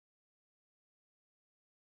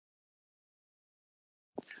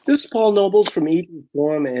This is Paul Nobles from Eaton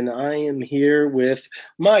Forum, and I am here with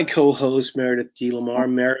my co-host Meredith D. Lamar.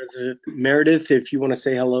 Meredith, if you want to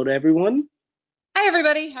say hello to everyone. Hi,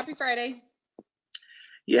 everybody. Happy Friday.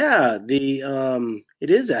 Yeah, the it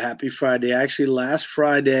is a happy Friday. Actually, last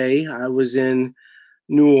Friday I was in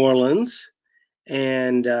New Orleans,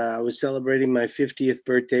 and I was celebrating my 50th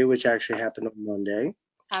birthday, which actually happened on Monday.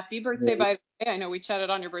 Happy birthday, by the way. I know we chatted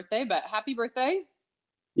on your birthday, but happy birthday.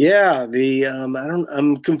 Yeah, the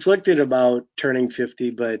I'm conflicted about turning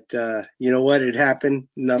 50, but you know what? It happened.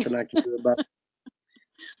 Nothing I can do about it.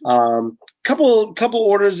 Couple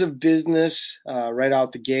orders of business right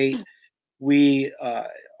out the gate. We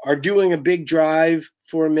are doing a big drive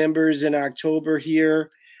for members in October here.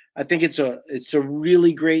 I think it's a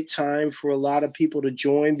really great time for a lot of people to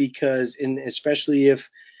join because, and especially if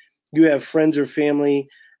you have friends or family.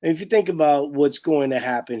 And if you think about what's going to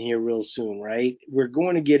happen here real soon, right? We're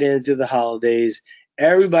going to get into the holidays.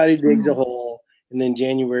 Everybody digs a Mhm. hole, and then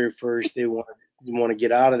January 1st they want to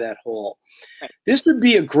get out of that hole. Right. This would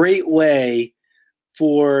be a great way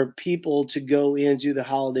for people to go into the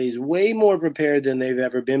holidays way more prepared than they've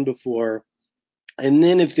ever been before. And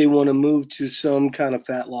then if they want to move to some kind of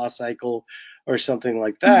fat loss cycle or something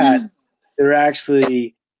like that, Mhm. they're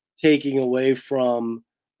actually taking away from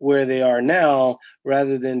where they are now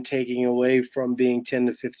rather than taking away from being 10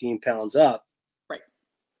 to 15 pounds up. Right.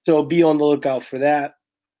 So be on the lookout for that.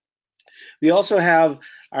 We also have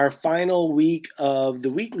our final week of the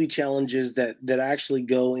weekly challenges that actually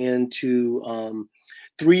go into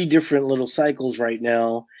three different little cycles right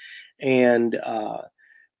now, and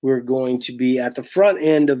we're going to be at the front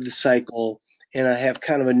end of the cycle. And I have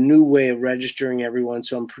kind of a new way of registering everyone,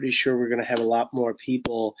 so I'm pretty sure we're going to have a lot more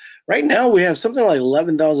people. Right now, we have something like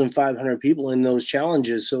 11,500 people in those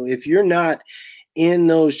challenges. So if you're not in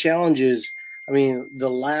those challenges, I mean, the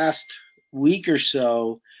last week or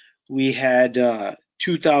so, we had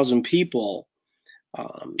 2,000 people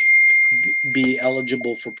um, be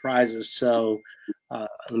eligible for prizes. So let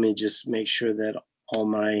me just make sure that all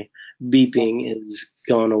my beeping is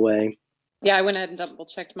gone away. Yeah, I went ahead and double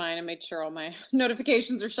checked mine and made sure all my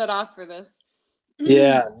notifications are shut off for this.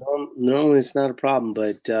 Yeah, normally it's not a problem,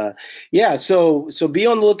 but yeah, so be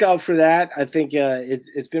on the lookout for that. I think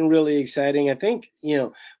it's been really exciting. I think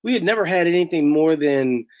we had never had anything more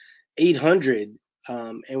than 800,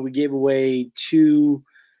 and we gave away two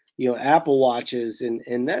Apple Watches,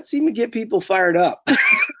 and that seemed to get people fired up.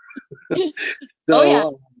 Oh, yeah.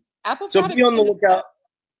 So Apple so be products on the tend to do lookout.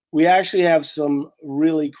 We actually have some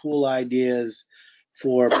really cool ideas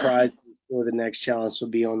for that. prizes for the next challenge, so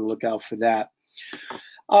be on the lookout for that.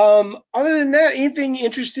 Other than that, anything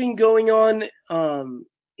interesting going on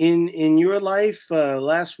in your life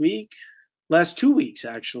last week? Last 2 weeks,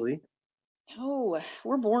 actually. Oh,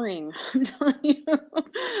 we're boring. I'm telling you.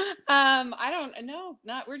 I don't know,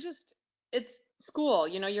 not we're just it's school.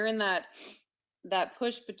 You're in that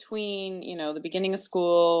push between, the beginning of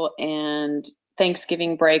school and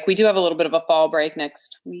Thanksgiving break. We do have a little bit of a fall break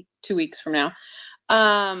next week, 2 weeks from now.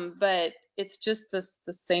 But it's just the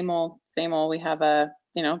same old, same old. We have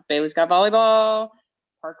Bailey's got volleyball.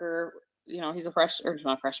 Parker, he's a fresh or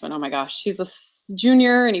not freshman. Oh my gosh, he's a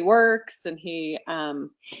junior and he works and he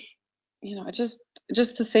just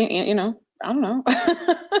the same, I don't know.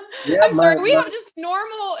 Yeah, I'm sorry. We have just a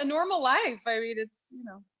normal life. I mean, it's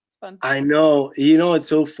fun. I know. It's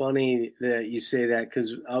so funny that you say that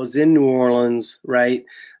because I was in New Orleans, right?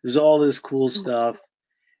 There's all this cool stuff,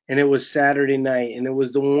 and it was Saturday night, and it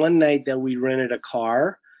was the one night that we rented a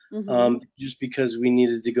car, Mm-hmm. just because we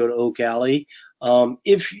needed to go to Oak Alley.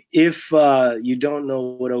 If you don't know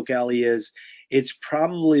what Oak Alley is, it's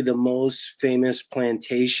probably the most famous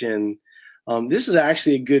plantation. This is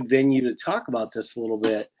actually a good venue to talk about this a little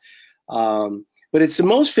bit. But it's the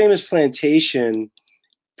most famous plantation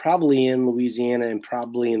probably in Louisiana and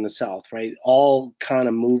probably in the South, right? All kind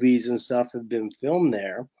of movies and stuff have been filmed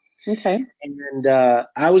there. Okay. And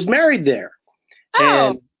I was married there. Oh.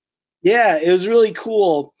 And yeah, it was really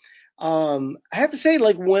cool. I have to say,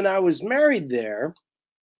 like when I was married there,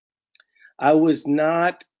 I was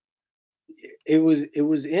not. It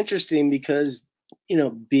was interesting because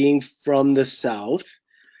being from the South,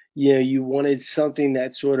 you wanted something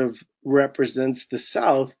that sort of represents the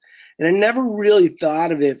South, and I never really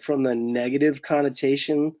thought of it from the negative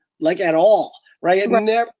connotation, like at all, right? I Right.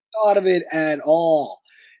 never thought of it at all,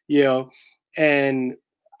 you know. And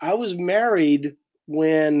I was married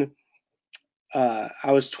when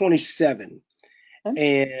I was 27,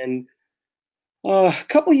 and a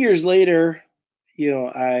couple years later,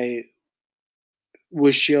 I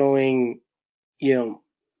was showing, you know,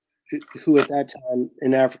 who at that time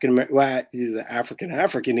an African American, well, he's an African.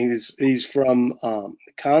 He's from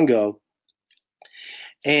Congo,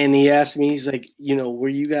 and he asked me, he's like, were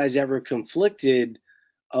you guys ever conflicted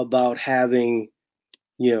about having,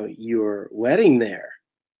 your wedding there?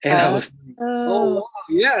 And I Oh. was like, oh wow,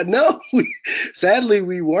 yeah, no, sadly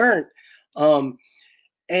we weren't. Um,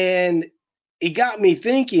 and it got me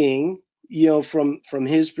thinking, from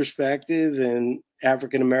his perspective and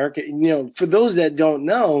African American, for those that don't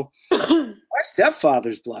know, my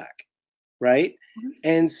stepfather's black, right?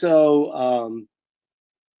 And so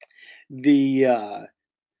the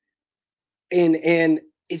and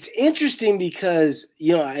it's interesting because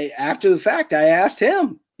after the fact I asked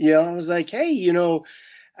him, I was like, hey,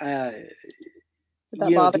 uh, Did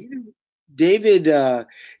that bother? David,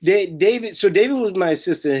 David. So David was my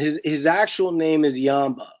assistant. His actual name is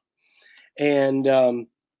Yamba, and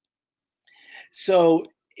so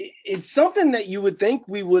it's something that you would think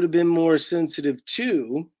we would have been more sensitive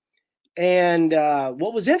to. And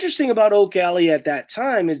what was interesting about Oak Alley at that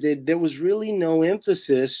time is that there was really no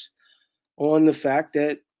emphasis on the fact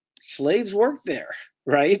that slaves worked there,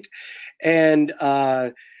 right? And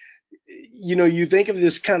you think of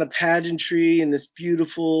this kind of pageantry and this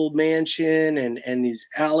beautiful mansion and these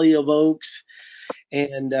alley of oaks,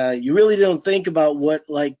 and you really don't think about what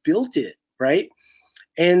like built it, right?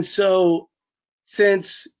 And so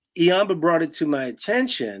since Iamba brought it to my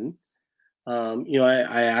attention,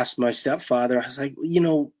 I asked my stepfather, I was like,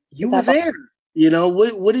 you Did were that bother? there.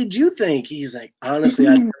 What did you think? He's like, honestly,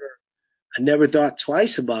 I never thought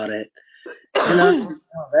twice about it. And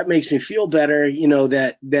that makes me feel better,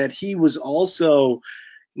 that he was also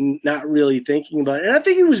not really thinking about it. And I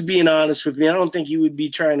think he was being honest with me. I don't think he would be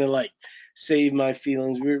trying to like save my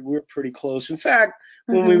feelings. We're pretty close. In fact,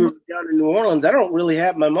 when we Mm-hmm. were down in New Orleans, I don't really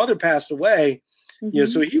have my mother passed away, so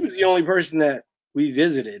Mm-hmm. he was the only person that we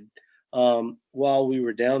visited while we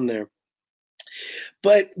were down there.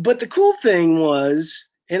 But the cool thing was,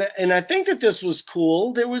 and I think that this was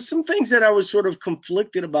cool. There was some things that I was sort of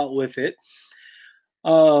conflicted about with it.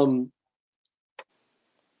 Um,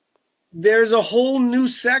 there's a whole new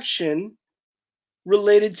section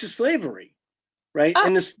related to slavery, right? Ah.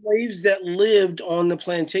 And the slaves that lived on the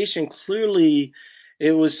plantation, clearly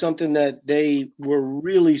it was something that they were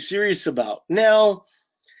really serious about. Now,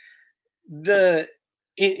 the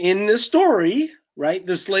in the story, right,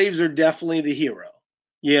 the slaves are definitely the hero.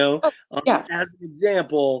 Yeah. As an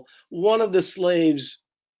example, one of the slaves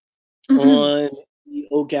Mm-hmm. on the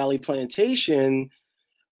Oak Alley plantation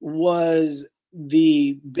was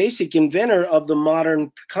the basic inventor of the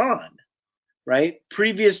modern pecan, right?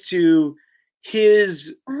 Previous to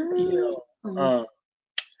his, you know, Um,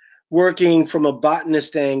 working from a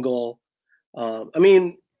botanist angle. I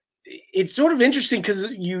mean, it's sort of interesting because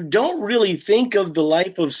you don't really think of the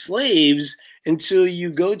life of slaves until you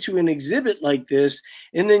go to an exhibit like this,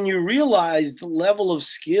 and then you realize the level of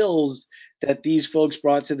skills that these folks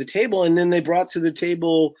brought to the table, and then they brought to the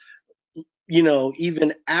table,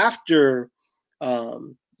 even after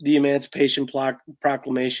the Emancipation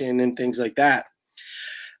Proclamation and things like that.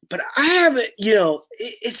 But I have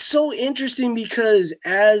it's so interesting because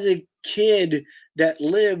as a kid that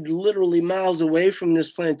lived literally miles away from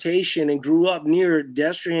this plantation and grew up near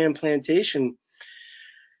Destrehan Plantation,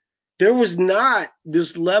 there was not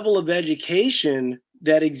this level of education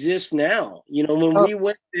that exists now. When oh, we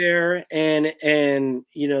went there and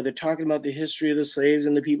they're talking about the history of the slaves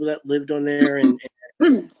and the people that lived on there and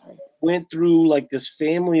sorry. went through like this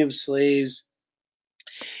family of slaves,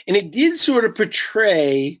 and it did sort of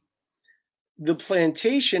portray the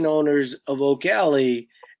plantation owners of Oak Alley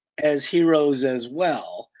as heroes as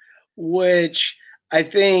well, which I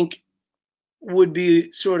think would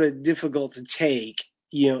be sort of difficult to take,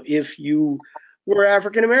 if you were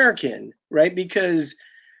African American, right? Because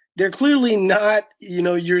they're clearly not,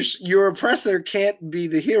 your oppressor can't be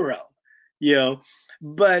the hero, you know.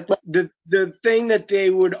 But the thing that they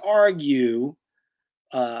would argue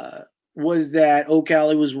uh, was that Oak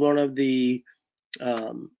Alley was one of the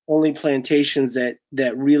only plantations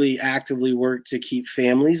that really actively worked to keep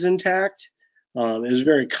families intact. It was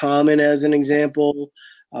very common, as an example,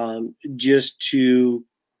 just to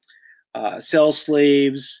sell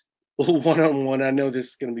slaves one on one. I know this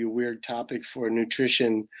is going to be a weird topic for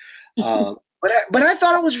nutrition, but I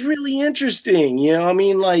thought it was really interesting. I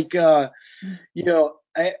mean, like,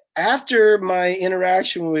 after my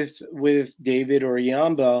interaction with David or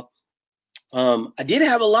Yamba, I did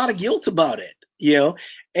have a lot of guilt about it,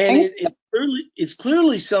 and I it's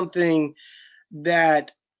clearly something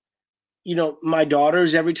that my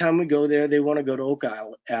daughters, every time we go there, they want to go to Oak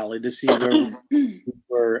Alley to see where we guess.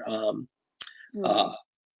 were uh, Right.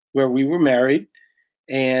 where we were married,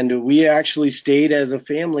 and we actually stayed as a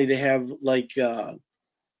family. They have like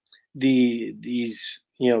these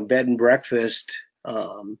bed and breakfast,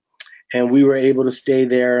 and we were able to stay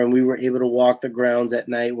there, and we were able to walk the grounds at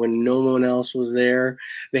night when no one else was there.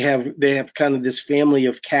 They have kind of this family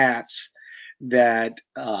of cats that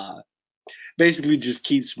basically just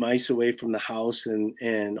keeps mice away from the house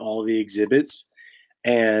and all the exhibits.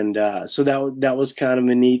 And so that was kind of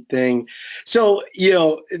a neat thing. So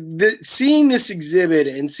seeing this exhibit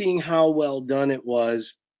and seeing how well done it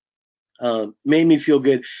was made me feel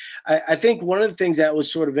good. I think one of the things that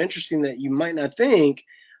was sort of interesting that you might not think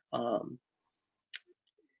um,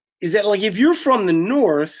 is that, like, if you're from the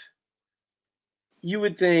north, you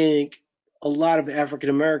would think a lot of African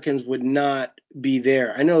Americans would not be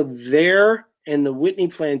there. I know there and the Whitney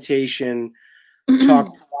plantation talk a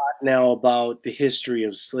lot now about the history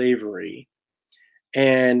of slavery.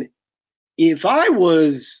 And if I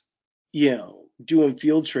was, doing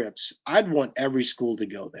field trips, I'd want every school to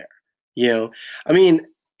go there. I mean,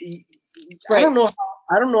 I Right.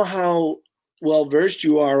 don't know how well versed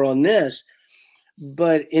you are on this,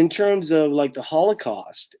 but in terms of like the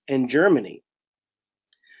Holocaust and Germany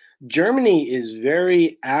is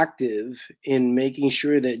very active in making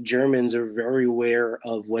sure that Germans are very aware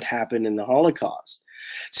of what happened in the Holocaust.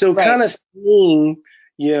 So kind Right. of seeing,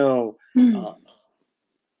 you know, uh,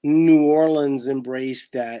 New Orleans embrace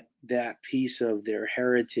that piece of their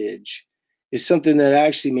heritage is something that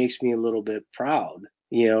actually makes me a little bit proud,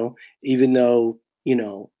 even though,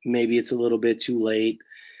 maybe it's a little bit too late.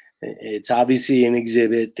 It's obviously an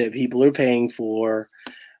exhibit that people are paying for.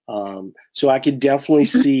 So I could definitely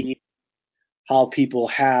see how people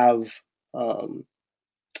have, um,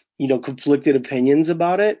 conflicted opinions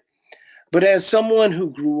about it. But as someone who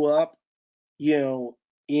grew up, you know,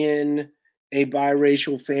 in a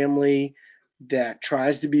biracial family that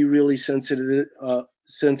tries to be really sensitive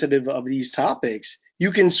of these topics,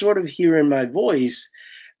 you can sort of hear in my voice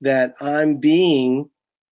that I'm being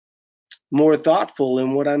more thoughtful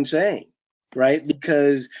in what I'm saying, right?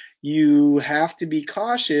 Because you have to be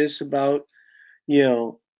cautious about, you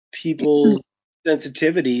know, people's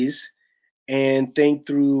sensitivities and think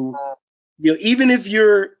through, even if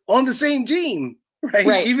you're on the same team, right?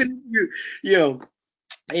 Right. Even if you know,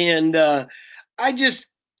 and I just,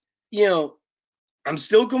 you know, I'm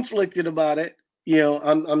still conflicted about it.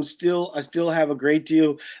 I still have a great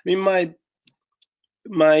deal. I mean,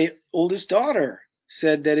 my oldest daughter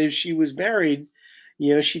said that if she was married,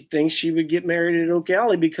 she thinks she would get married at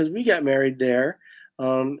Ocala because we got married there.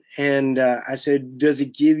 And I said, does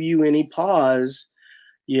it give you any pause?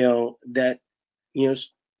 That you know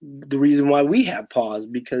the reason why we have pause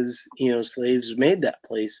because slaves made that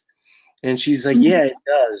place. And she's like, yeah, it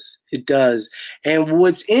does. It does. And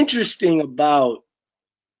what's interesting about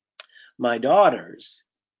my daughters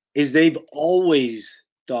is they've always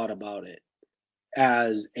thought about it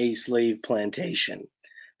as a slave plantation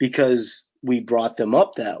because we brought them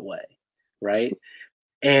up that way, right?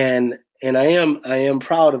 And I am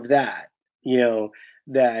proud of that, you know,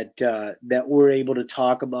 that we're able to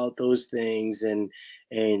talk about those things and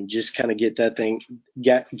just kind of get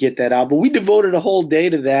that out. But we devoted a whole day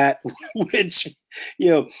to that, which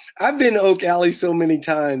I've been to Oak Alley so many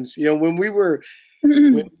times. When we were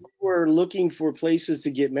looking for places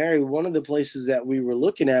to get married, one of the places that we were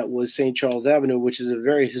looking at was St. Charles Avenue, which is a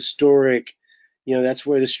very historic, that's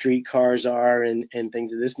where the streetcars are and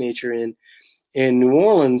things of this nature in New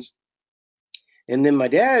Orleans. And then my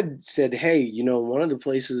dad said, "Hey, one of the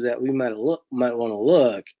places that we might want to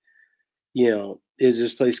look, is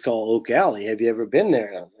this place called Oak Alley. Have you ever been there?"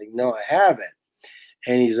 And I was like, "No, I haven't."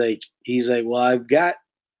 And he's like, "Well, I've got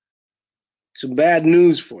some bad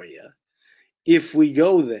news for you. If we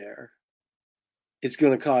go there, it's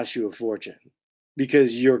going to cost you a fortune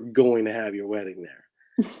because you're going to have your wedding there."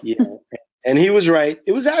 You know, and he was right.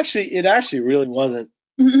 It actually really wasn't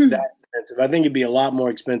that expensive. I think it'd be a lot more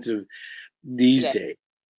expensive these Today. days.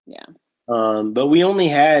 Yeah. But we only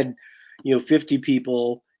had, 50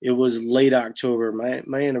 people. It was late October. My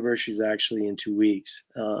anniversary is actually in 2 weeks.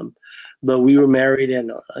 But we were married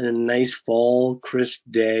in a nice fall, crisp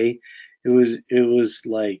day. It was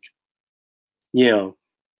like, you know,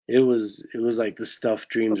 it was like the stuff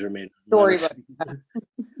dreams are made of, Storybook. honestly.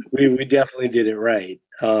 We definitely did it right.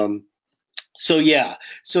 So yeah,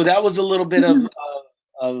 so that was a little bit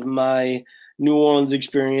of my New Orleans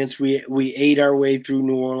experience. We ate our way through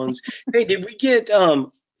New Orleans. Hey, did we get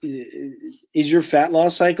is your fat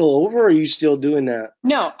loss cycle over or are you still doing that?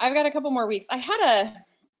 No, I've got a couple more weeks. I had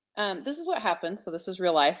this is what happened. So this is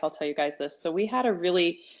real life. I'll tell you guys this. So we had a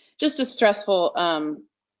really, just a stressful,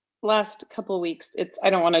 last couple of weeks, I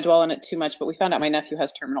don't want to dwell on it too much, but we found out my nephew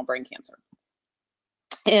has terminal brain cancer.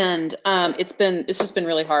 And it's just been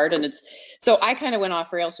really hard. And so I kind of went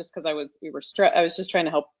off rails just because I was just trying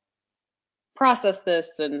to help process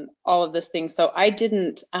this and all of this thing. So I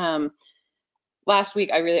didn't, last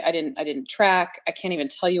week I didn't track. I can't even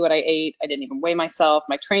tell you what I ate. I didn't even weigh myself.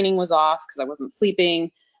 My training was off because I wasn't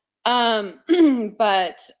sleeping.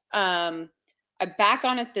 But I'm back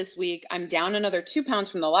on it this week. I'm down another 2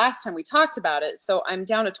 pounds from the last time we talked about it. So I'm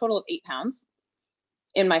down a total of 8 pounds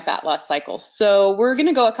in my fat loss cycle. So we're going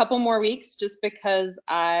to go a couple more weeks just because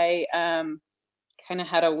I kind of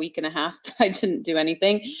had a week and a half that I didn't do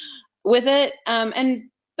anything with it.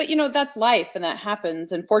 But that's life and that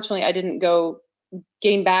happens. Unfortunately, I didn't go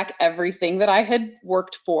gain back everything that I had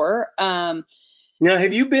worked for. Now,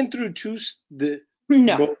 have you been through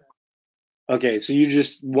No. both? Okay, so you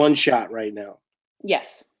just one shot right now.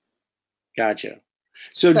 Yes. Gotcha.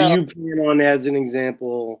 So do So you plan on, as an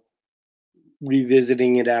example,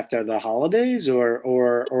 revisiting it after the holidays,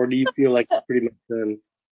 or do you feel like you're pretty much done?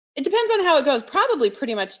 it depends on how it goes. Probably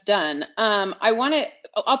pretty much done.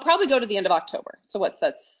 I'll probably go to the end of October. So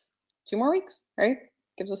that's 2 more weeks, right?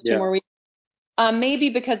 Gives us two Yeah. more weeks. Maybe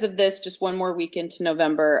because of this, just one more week into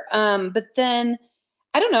November. But then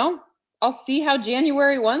I don't know. I'll see how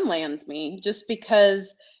January 1 lands me, just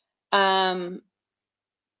because um,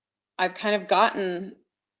 I've kind of gotten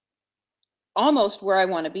almost where I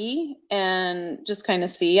want to be, and just kind of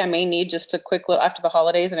see. I may need just a quick look after the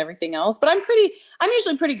holidays and everything else, but I'm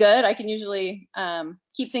usually pretty good. I can usually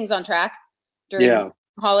keep things on track during Yeah.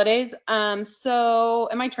 holidays. And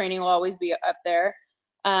my training will always be up there.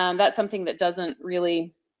 That's something that doesn't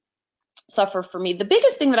really suffer for me. The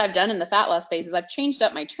biggest thing that I've done in the fat loss phase is I've changed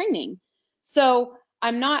up my training. So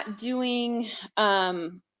I'm not doing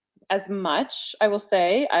as much, I will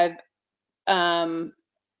say. Um,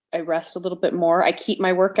 I rest a little bit more. I keep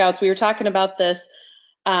my workouts. We were talking about this.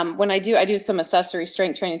 When I do some accessory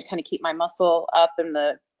strength training to kind of keep my muscle up and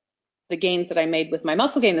the gains that I made with my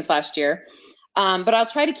muscle gain this last year. But I'll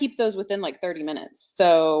try to keep those within like 30 minutes.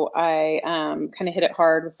 So I kind of hit it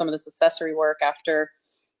hard with some of this accessory work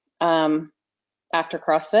um, after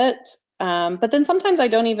CrossFit. But then sometimes I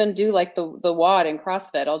don't even do like the WOD in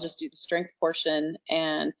CrossFit. I'll just do the strength portion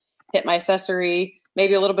and hit my accessory,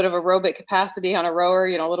 maybe a little bit of aerobic capacity on a rower,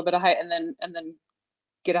 a little bit of height, and then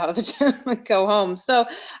get out of the gym and go home. So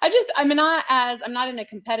I'm not in a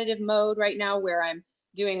competitive mode right now where I'm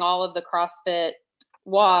doing all of the CrossFit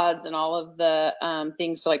WODs and all of the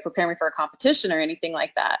things to like prepare me for a competition or anything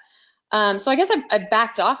like that. So I guess I've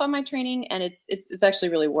backed off on my training, and it's actually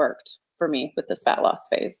really worked for me with this fat loss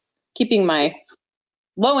phase. Keeping my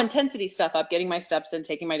low intensity stuff up, getting my steps in,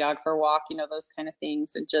 taking my dog for a walk, those kind of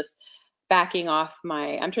things, and just backing off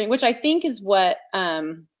I'm training, which I think is what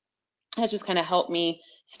has just kind of helped me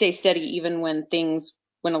stay steady even when things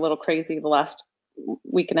went a little crazy the last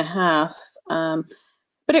week and a half.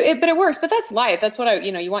 But it works. But that's life. That's what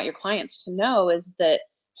you want your clients to know, is that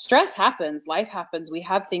stress happens, life happens. We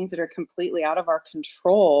have things that are completely out of our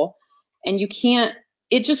control, and you can't.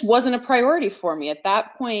 It just wasn't a priority for me at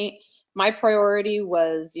that point. My priority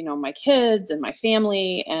was, my kids and my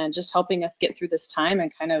family, and just helping us get through this time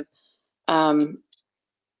and kind of, um,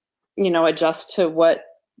 adjust to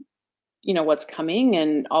what's coming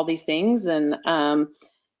and all these things. And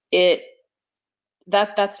it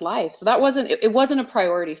that's life. So it wasn't a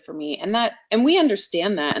priority for me. And we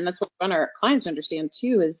understand that. And that's what we want our clients to understand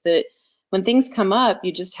too, is that when things come up,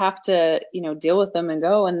 you just have to, deal with them and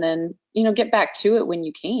go, and then, get back to it when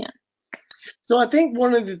you can. So I think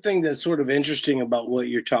one of the things that's sort of interesting about what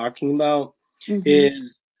you're talking about Mm-hmm.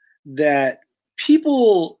 is that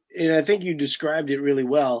people, and I think you described it really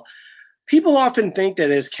well, people often think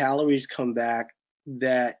that as calories come back,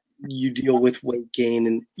 that you deal with weight gain,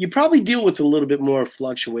 and you probably deal with a little bit more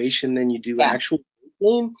fluctuation than you do Yeah. actual weight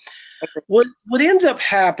gain. What ends up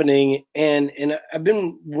happening, and I've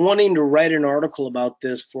been wanting to write an article about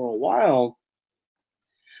this for a while,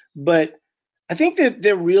 but I think that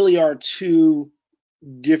there really are two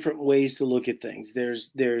different ways to look at things.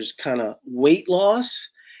 There's kind of weight loss,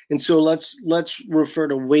 and so let's refer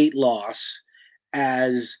to weight loss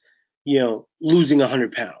as losing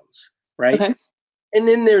 100 pounds, right? Okay. And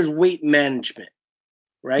then there's weight management,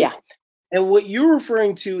 right? Yeah. And what you're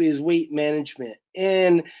referring to is weight management.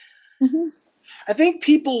 And Mm-hmm. I think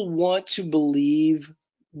people want to believe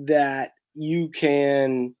that you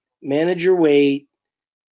can manage your weight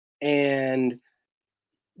and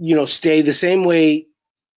stay the same weight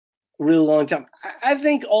a really long time. I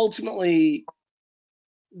think ultimately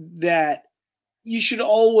that you should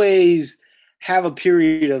always have a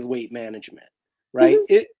period of weight management, right?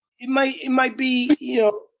 Mm-hmm. it might be,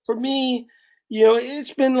 for me,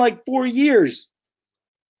 it's been like 4 years,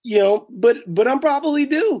 but I'm probably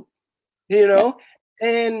due, you Yeah. know,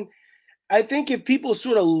 and I think if people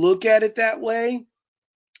sort of look at it that way,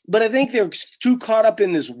 but I think they're too caught up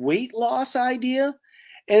in this weight loss idea.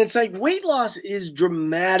 And it's like weight loss is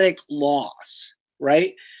dramatic loss,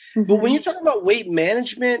 right? But when Hmm. you're talking about weight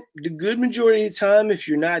management, the good majority of the time, if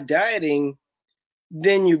you're not dieting,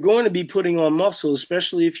 then you're going to be putting on muscle,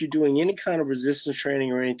 especially if you're doing any kind of resistance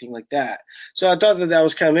training or anything like that. So I thought that that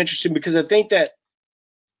was kind of interesting because I think that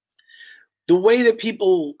the way that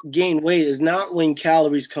people gain weight is not when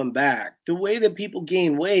calories come back. The way that people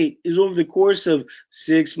gain weight is over the course of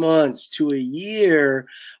 6 months to a year,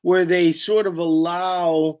 where they sort of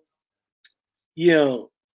allow, you know,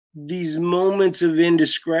 these moments of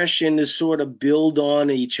indiscretion to sort of build on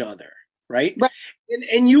each other, right? Right.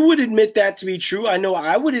 And you would admit that to be true. I know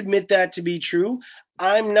I would admit that to be true.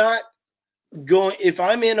 I'm not going, if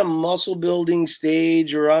I'm in a muscle building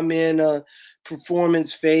stage or I'm in a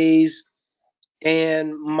performance phase,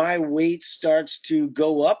 and my weight starts to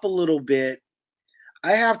go up a little bit,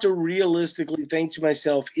 I have to realistically think to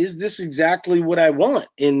myself, is this exactly what I want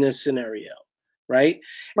in this scenario? Right.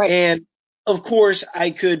 Right. And of course, I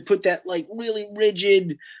could put that like really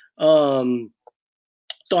rigid um,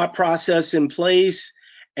 thought process in place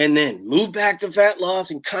and then move back to fat loss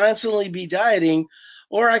and constantly be dieting.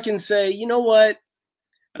 Or I can say, you know what?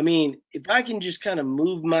 I mean, if I can just kind of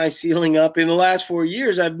move my ceiling up in the last 4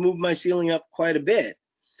 years, I've moved my ceiling up quite a bit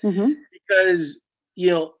Hmm. because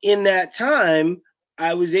in that time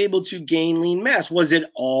I was able to gain lean mass. Was it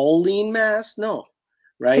all lean mass? No,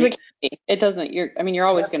 Because right? it can be. It doesn't. I mean, you're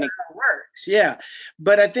always That's going not to. how it works. Yeah,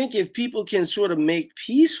 but I think if people can sort of make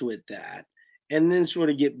peace with that and then sort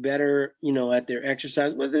of get better, at their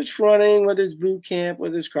exercise, whether it's running, whether it's boot camp,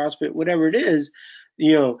 whether it's CrossFit, whatever it is,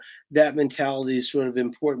 you know, that mentality is sort of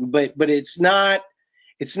important. But it's not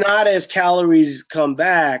as calories come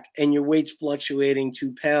back and your weight's fluctuating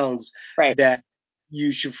 2 pounds Right. that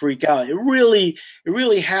you should freak out. It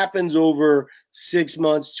really happens over 6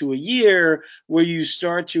 months to a year where you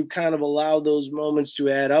start to kind of allow those moments to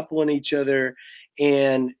add up on each other,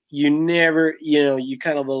 and you never, you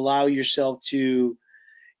kind of allow yourself to,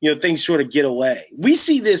 things sort of get away. We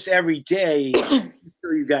see this every day,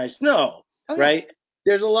 so you guys know, Oh yeah. right?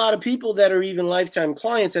 There's a lot of people that are even lifetime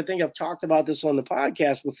clients. I think I've talked about this on the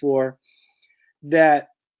podcast before, that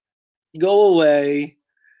go away,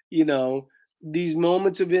 you know, these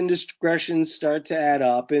moments of indiscretion start to add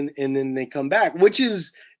up, and then they come back, which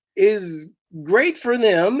is great for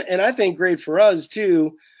them, and I think great for us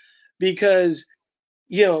too, because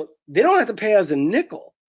they don't have to pay us a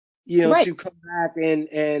nickel, Right. to come back,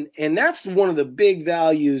 and that's one of the big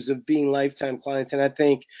values of being lifetime clients. And I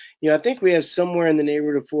think we have somewhere in the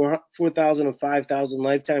neighborhood of 4,000 or 5,000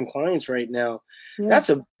 lifetime clients right now. Yeah. That's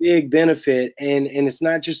a big benefit, and it's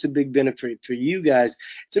not just a big benefit for you guys.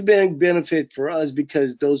 It's a big benefit for us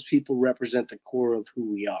because those people represent the core of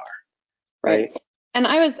who we are, Right. right? And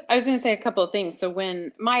I was going to say a couple of things. So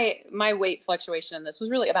when my weight fluctuation in this was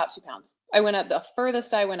really about 2 pounds. I went up, the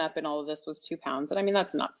furthest I went up in all of this was 2 pounds. And I mean,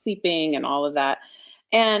 that's not sleeping and all of that.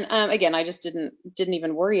 And again, I just didn't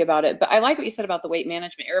even worry about it. But I like what you said about the weight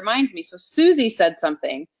management. It reminds me. So Susie said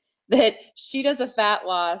something that she does a fat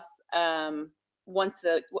loss once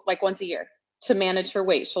a year to manage her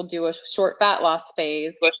weight. She'll do a short fat loss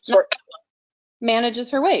phase, manages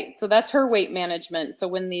her weight. So that's her weight management. So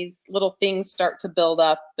when these little things start to build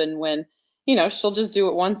up and when, she'll just do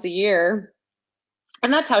it once a year.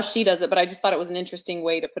 And that's how she does it. But I just thought it was an interesting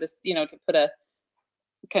way to put a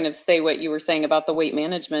kind of say what you were saying about the weight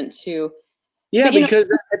management too. Yeah, But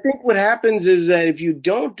because I think what happens is that if you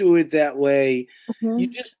don't do it that way, you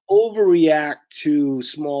mhm, just overreact to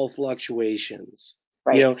small fluctuations,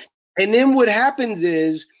 you right, know. And then what happens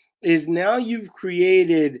is now you've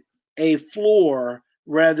created a floor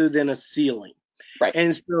rather than a ceiling. right.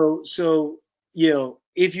 And so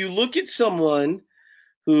if you look at someone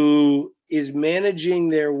who is managing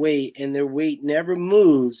their weight and their weight never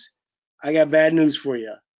moves, I got bad news for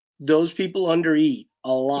you. Those people undereat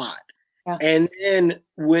a lot. Yeah. And then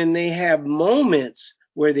when they have moments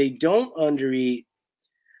where they don't undereat,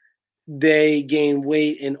 they gain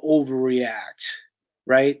weight and overreact,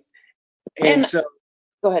 right? And And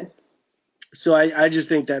go ahead. so I just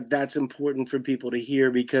think that that's important for people to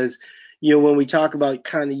hear because, when we talk about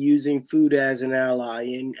kind of using food as an ally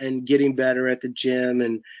and getting better at the gym,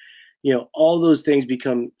 and, all those things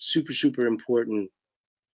become super, super important.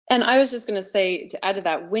 And I was just going to say to add to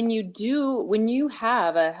that, when you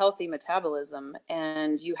have a healthy metabolism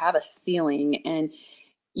and you have a ceiling and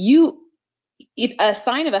you a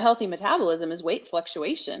sign of a healthy metabolism is weight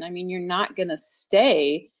fluctuation. I mean, you're not going to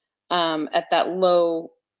stay at that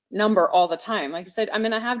low number all the time. Like I said, I'm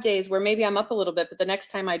going to have days where maybe I'm up a little bit, but the next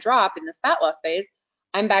time I drop in this fat loss phase,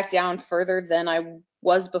 I'm back down further than I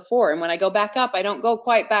was before. And when I go back up, I don't go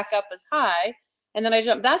quite back up as high. And then I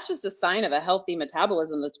jump. That's just a sign of a healthy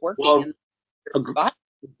metabolism that's working in Well, your a body.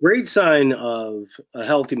 great sign of a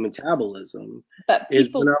healthy metabolism But is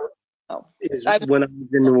people, oh, I was, when I was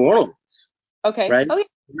in New Orleans, okay. right? Oh, yeah.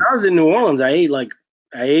 When I was in New Orleans, I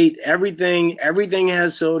ate everything. Everything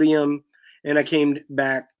has sodium, and I came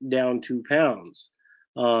back down 2 pounds.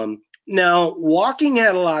 Now, walking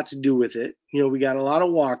had a lot to do with it. We got a lot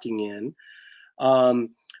of walking in. Um,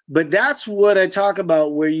 but that's what I talk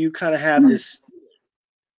about, where you kind of have this,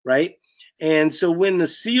 right? And so when the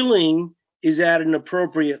ceiling is at an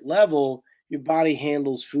appropriate level, your body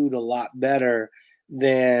handles food a lot better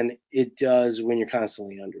than it does when you're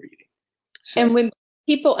constantly under eating. And So, when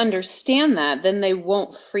people understand that, then they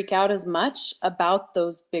won't freak out as much about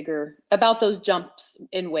those jumps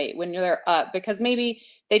in weight when they're up, because maybe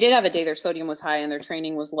they did have a day their sodium was high and their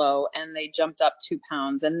training was low and they jumped up 2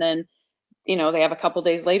 pounds. And then, they have a couple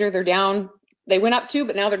days later, they went up 2,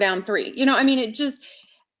 but now they're down 3.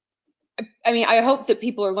 I mean, I hope that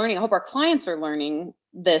people are learning. I hope our clients are learning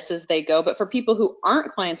this as they go. But for people who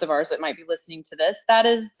aren't clients of ours that might be listening to this,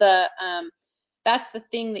 that's the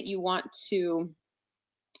thing that you want to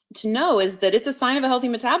know, is that it's a sign of a healthy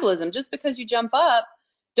metabolism. Just because you jump up,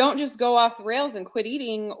 don't just go off the rails and quit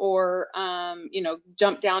eating, or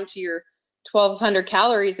jump down to your 1,200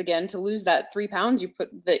 calories again to lose that 3 pounds you put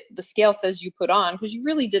the scale says you put on, because you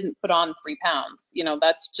really didn't put on 3 pounds.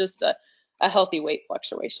 That's just a healthy weight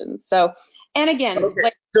fluctuation. So, and again, okay.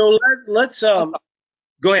 like, So let's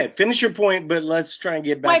go ahead, finish your point, but let's try and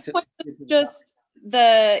get my back to point is the topic. just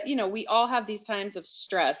we all have these times of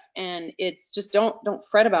stress, and it's just don't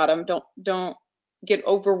fret about them. Don't get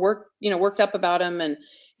overworked, worked up about them, and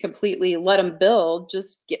completely let them build.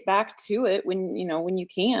 Just get back to it when you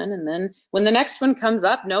can. And then when the next one comes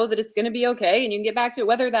up, know that it's going to be okay and you can get back to it,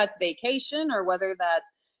 whether that's vacation or whether that's,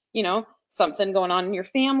 something going on in your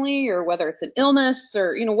family, or whether it's an illness,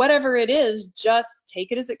 or, whatever it is. Just take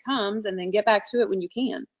it as it comes and then get back to it when you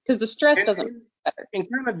can, because the stress And, doesn't and, better. and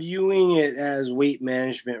kind of viewing it as weight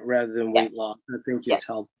management rather than Yes, weight loss, I think yes, is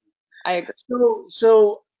helpful. I agree.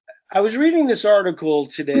 So I was reading this article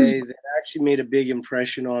today that actually made a big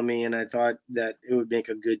impression on me, and I thought that it would make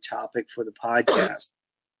a good topic for the podcast.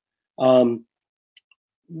 Um,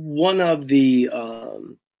 one of the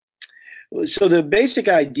so the basic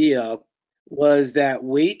idea was that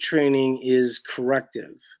weight training is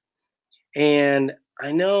corrective, and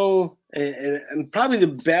I know, and probably the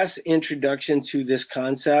best introduction to this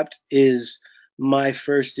concept is my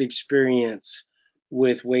first experience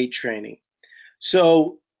with weight training.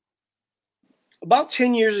 So about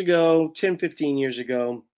 10 years ago, 10, 15 years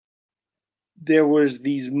ago, there was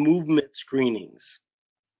these movement screenings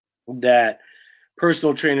that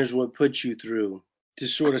personal trainers would put you through to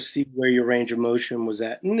sort of see where your range of motion was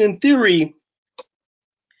at. And in theory,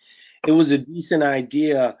 it was a decent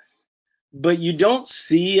idea, but you don't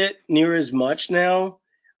see it near as much now.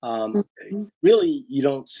 Um, Really, you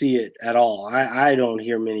don't see it at all. I don't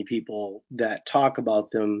hear many people that talk about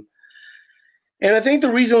them. And I think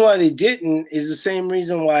the reason why they didn't is the same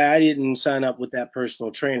reason why I didn't sign up with that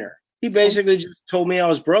personal trainer. He basically just told me I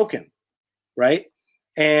was broken, right?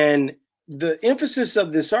 And the emphasis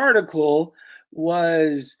of this article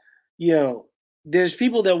was, you know, there's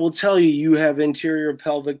people that will tell you you have anterior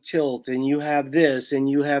pelvic tilt and you have this and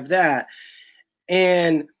you have that.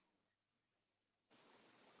 And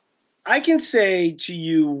I can say to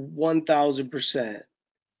you 1000%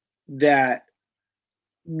 that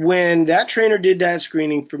when that trainer did that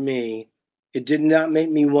screening for me, it did not make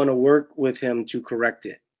me want to work with him to correct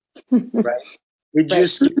it, right? It Right,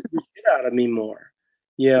 just scared the shit out of me more,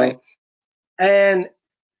 you right, know? And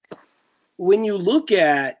when you look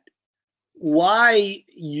at why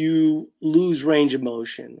you lose range of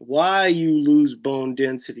motion, why you lose bone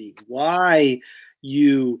density, why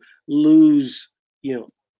you lose, a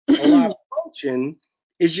lot of function,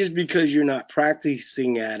 it's just because you're not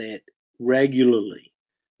practicing at it regularly,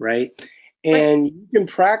 right? right. And you can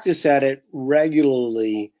practice at it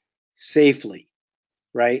regularly safely,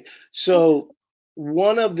 right? So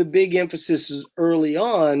one of the big emphases early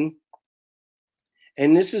on,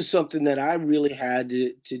 and this is something that I really had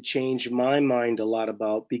to change my mind a lot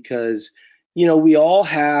about, because, we all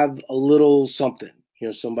have a little something.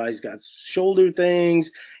 Somebody's got shoulder things.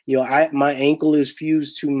 My ankle is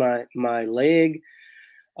fused to my leg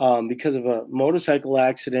because of a motorcycle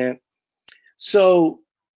accident. So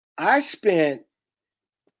I spent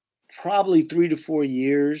probably 3 to 4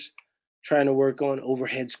 years trying to work on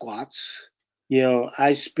overhead squats.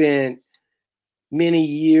 I spent many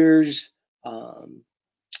years, um,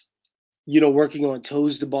 working on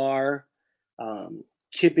toes to bar, um,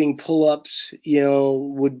 kipping pull-ups,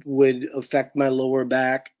 would affect my lower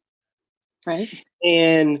back. Right.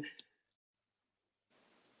 And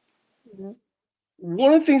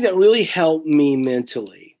one of the things that really helped me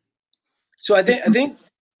mentally. So I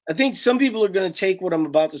think some people are going to take what I'm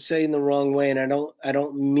about to say in the wrong way, and I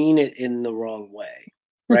don't mean it in the wrong way,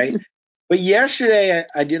 right? But yesterday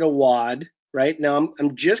I did a WOD, right? Now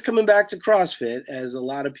I'm just coming back to CrossFit, as a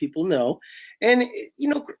lot of people know, and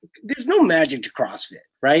there's no magic to CrossFit,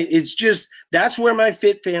 right? It's just that's where my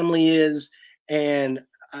fit family is, and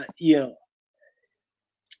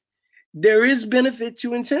there is benefit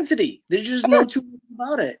to intensity. There's just no two ways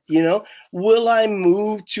about it. Will I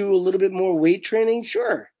move to a little bit more weight training?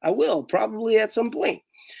 Sure, I will, probably at some point.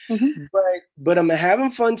 Mm-hmm. But I'm having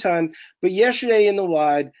fun time. But yesterday in the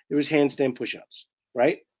WOD, there was handstand push-ups,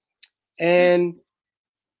 right? And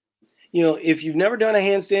if you've never done a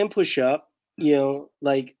handstand push-up,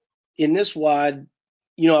 like in this WOD,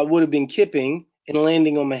 I would have been kipping and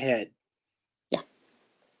landing on my head. Yeah.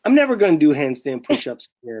 I'm never going to do handstand push-ups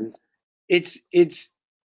again.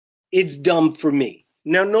 It's dumb for me.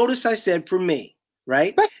 Now, notice I said for me,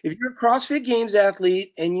 right? Right. If you're a CrossFit Games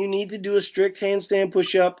athlete and you need to do a strict handstand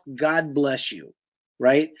push-up, God bless you,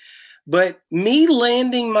 right? But me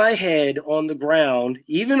landing my head on the ground,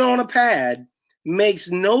 even on a pad, makes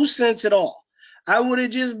no sense at all. I would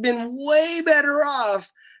have just been way better off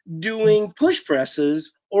doing push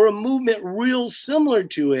presses or a movement real similar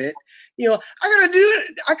to it.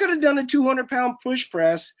 I could have done a 200-pound push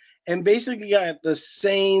press and basically got the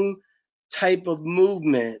same type of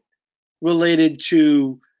movement related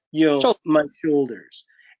to Shoulder. my shoulders.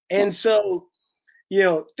 Yeah. And so,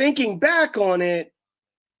 thinking back on it,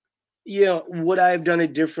 would I have done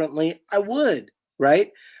it differently? I would,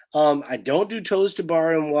 right? I don't do toes to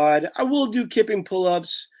bar and WOD. I will do kipping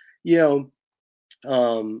pull-ups. You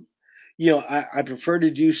know, I prefer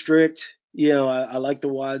to do strict. I like the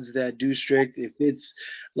WODs that do strict. If it's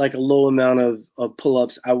like a low amount of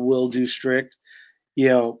pull-ups, I will do strict.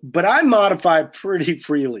 But I modify pretty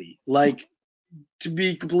freely. Like, to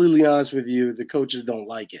be completely honest with you, the coaches don't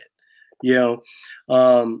like it. You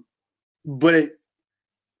know, but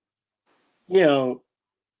you know,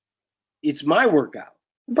 it's my workout.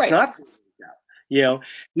 It's Right. not their workout.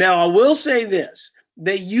 Now I will say this: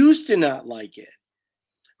 they used to not like it.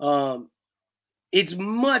 Um, it's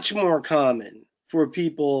much more common for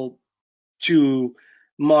people to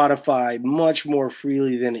modify much more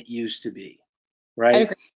freely than it used to be, I right?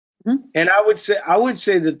 agree. Mm-hmm. And I would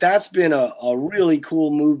say that that's been a really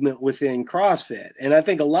cool movement within CrossFit, and I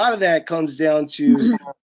think a lot of that comes down to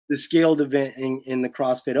the scaled event in the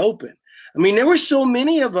CrossFit Open. I mean, there were so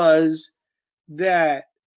many of us that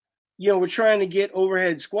were trying to get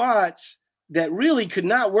overhead squats that really could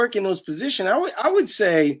not work in those positions. I would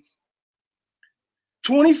say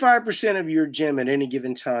 25% of your gym at any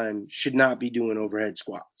given time should not be doing overhead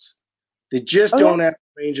squats. They just Oh yeah. don't have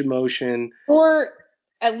range of motion. Or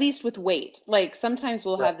at least with weight. Like sometimes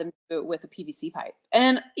we'll Right. have them do it with a PVC pipe.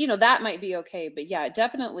 And that might be okay, but yeah,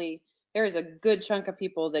 definitely there is a good chunk of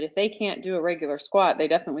people that if they can't do a regular squat, they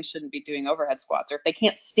definitely shouldn't be doing overhead squats. Or if they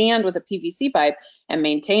can't stand with a PVC pipe and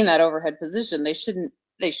maintain that overhead position, they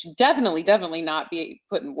should definitely not be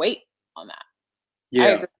putting weight on that. I Yeah.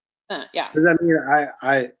 agree. Yeah. Because I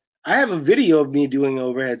mean, I have a video of me doing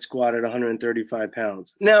overhead squat at 135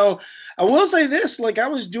 pounds. Now, I will say this: like I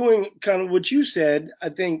was doing kind of what you said. I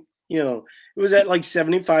think it was at like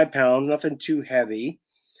 75 pounds, nothing too heavy,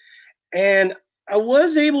 and I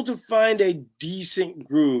was able to find a decent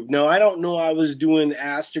groove. Now, I don't know I was doing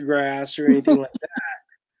ass to grass or anything like that,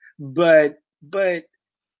 but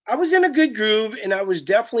I was in a good groove, and I was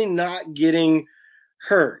definitely not getting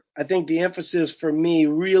hurt. I think the emphasis for me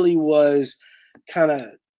really was kind of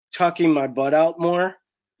tucking my butt out more,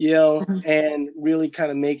 Mhm. and really kind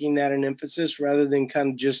of making that an emphasis rather than kind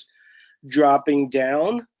of just dropping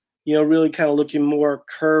down, really kind of looking more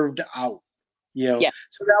curved out, Yeah.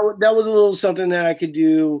 So that was a little something that I could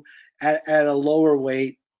do at a lower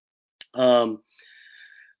weight. Um,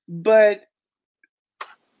 but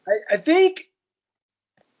I think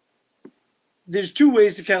there's two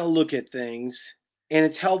ways to kind of look at things, and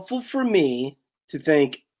it's helpful for me to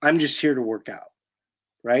think I'm just here to work out,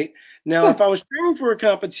 right? Now, Yeah. if I was training for a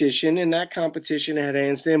competition and that competition had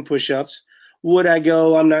handstand push-ups, would I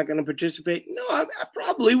go? I'm not going to participate. No, I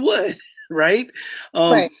probably would, right?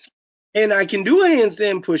 Um, Right. and I can do a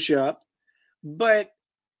handstand push-up, but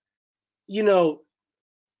you know,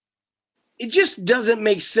 it just doesn't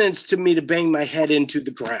make sense to me to bang my head into the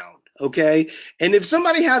ground. Okay. And if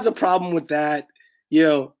somebody has a problem with that,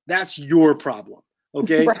 that's your problem.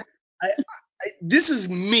 Okay. Right. This is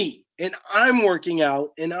me, and I'm working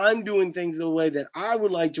out and I'm doing things the way that I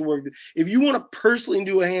would like to work. If you want to personally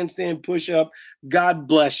do a handstand push up, God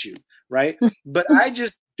bless you. Right. But I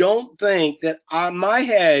just don't think that my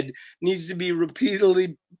head needs to be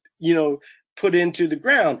repeatedly, put into the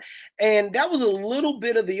ground. And that was a little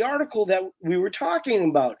bit of the article that we were talking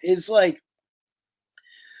about. It's like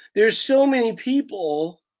there's so many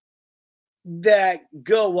people that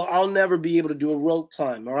go, well, I'll never be able to do a rope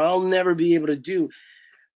climb, or I'll never be able to do.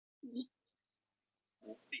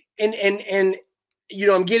 And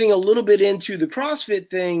I'm getting a little bit into the CrossFit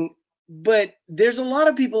thing, but there's a lot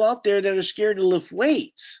of people out there that are scared to lift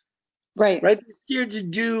weights, Right. right? They're scared to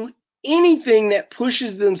do anything that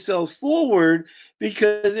pushes themselves forward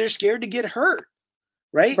because they're scared to get hurt,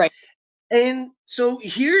 right? Right. And so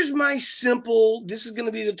here's my simple, this is going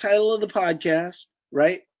to be the title of the podcast,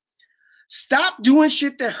 right? Stop doing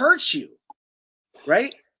shit that hurts you,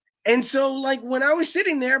 right? And so, like, when I was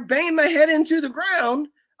sitting there banging my head into the ground,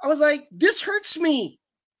 I was like, this hurts me.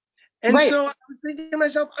 And Right. so I was thinking to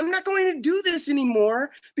myself, I'm not going to do this anymore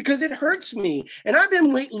because it hurts me. And I've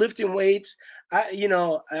been lifting weights.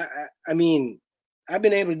 I mean, I've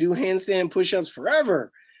been able to do handstand push-ups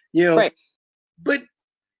forever, Right. but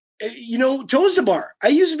toes to bar. I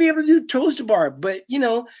used to be able to do toes to bar, but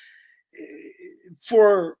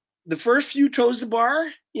for the first few toes to bar,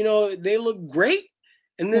 they look great.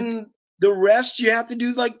 And then the rest, you have to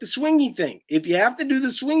do like the swingy thing. If you have to do the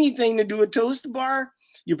swingy thing to do a toes to bar,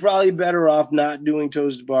 you're probably better off not doing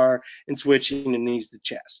toes to bar and switching to knees to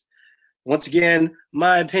chest. Once again,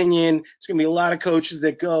 my opinion, it's going to be a lot of coaches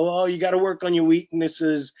that go, oh, you got to work on your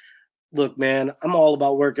weaknesses. Look, man, I'm all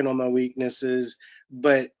about working on my weaknesses,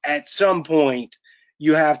 but at some point,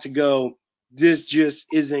 you have to go, this just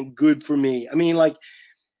isn't good for me. I mean, like,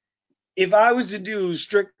 if I was to do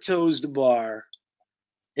strict toes to bar,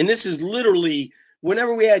 and this is literally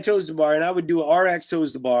whenever we had toes to bar, and I would do a RX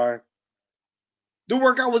toes to bar, the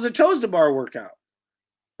workout was a toes to bar workout,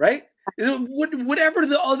 right? Whatever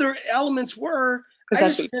the other elements were, Because I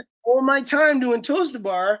that's just what. spent all my time doing toes to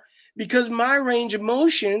bar because my range of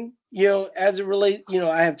motion, as it relates,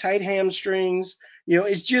 I have tight hamstrings.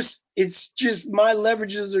 It's just my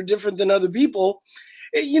leverages are different than other people.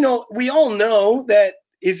 We all know that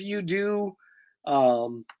if you do,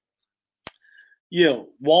 um,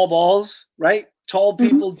 wall balls, right? Tall Mhm.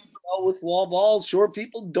 people do well with wall balls. Short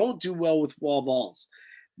people don't do well with wall balls.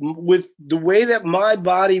 With the way that my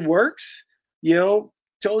body works,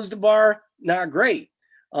 toes to bar, not great.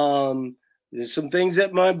 There's some things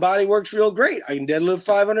that my body works real great. I can deadlift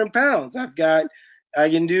 500 pounds. I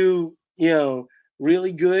can do,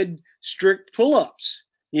 really good strict pull-ups,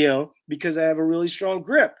 because I have a really strong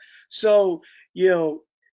grip. So, you know,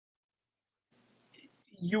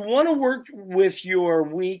 you want to work with your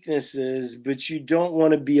weaknesses, but you don't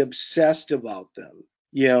want to be obsessed about them.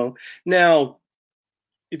 Now,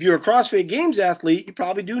 if you're a CrossFit Games athlete, you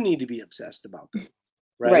probably do need to be obsessed about them,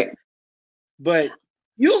 right? Right. But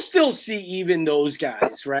you'll still see even those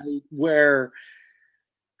guys, right? Where,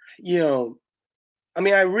 you know, I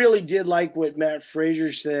mean, I really did like what Matt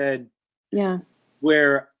Frazier said, Yeah.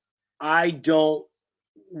 where I don't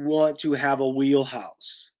want to have a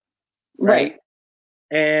wheelhouse, Right. right?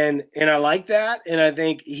 And I like that, and I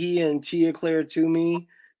think he and Tia Claire Toomey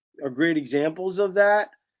are great examples of that.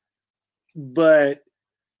 But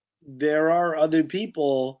there are other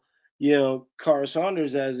people, Cara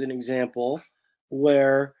Saunders as an example,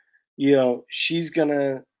 where she's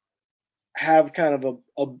gonna have kind of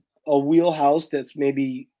a wheelhouse that's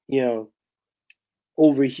maybe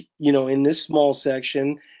over in this small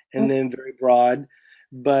section and Right. then very broad.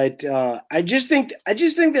 But I just think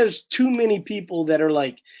there's too many people that are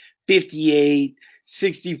like 58,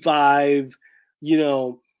 65, you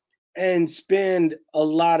know, and spend a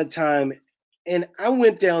lot of time. And I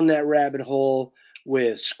went down that rabbit hole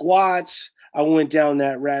with squats. I went down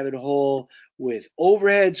that rabbit hole with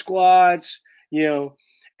overhead squats, you know.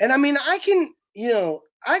 And I mean, I can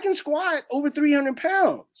squat over 300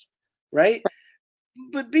 pounds, right?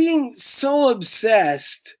 But being so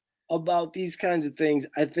obsessed about these kinds of things,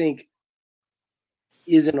 I think,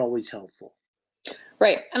 isn't always helpful.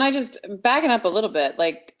 Right. And I just backing up a little bit,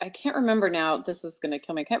 like I can't remember now, this is gonna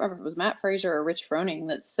kill me. I can't remember if it was Matt Frazier or Rich Froning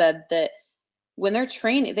that said that when they're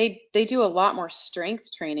training, they do a lot more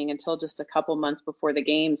strength training until just a couple months before the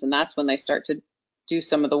games, and that's when they start to do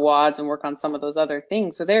some of the wads and work on some of those other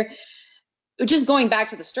things. So they're just going back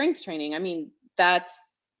to the strength training. I mean,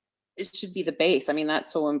 it should be the base. I mean,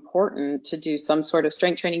 that's so important to do some sort of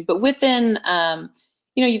strength training. But within,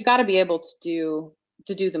 you've got to be able to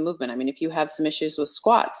do the movement. I mean, if you have some issues with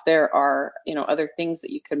squats, there are, other things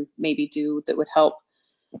that you can maybe do that would help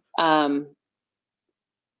um,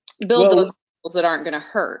 build Well, those muscles that aren't going to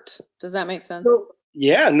hurt. Does that make sense? so,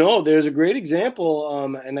 yeah, no, there's a great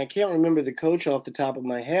example, and I can't remember the coach off the top of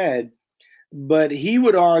my head, but he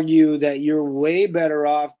would argue that you're way better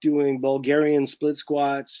off doing Bulgarian split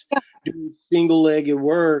squats, Yeah. doing single-legged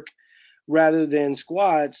work rather than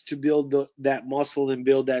squats to build that muscle and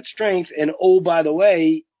build that strength. And oh, by the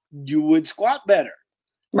way, you would squat better,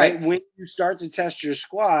 right? Right. When you start to test your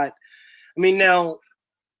squat, I mean, now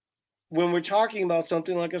when we're talking about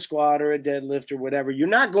something like a squat or a deadlift or whatever, you're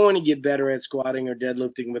not going to get better at squatting or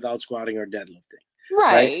deadlifting without squatting or deadlifting,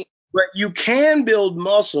 right? Right. But you can build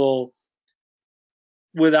muscle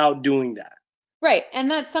without doing that. Right. And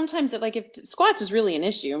that sometimes like if squats is really an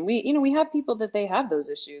issue and we have people that they have those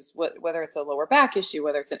issues, whether it's a lower back issue,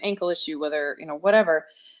 whether it's an ankle issue, whether, whatever,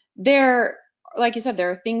 there, like you said, there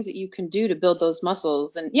are things that you can do to build those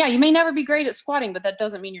muscles. And yeah, you may never be great at squatting, but that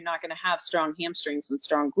doesn't mean you're not going to have strong hamstrings and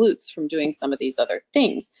strong glutes from doing some of these other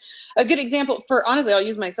things. A good example for, honestly, I'll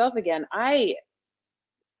use myself again.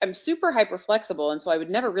 I'm super hyper flexible. And so I would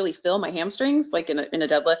never really feel my hamstrings like in a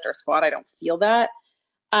deadlift or squat. I don't feel that.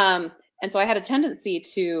 Um, and so I had a tendency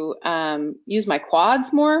to use my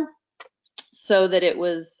quads more so that it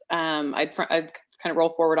was, I'd kind of roll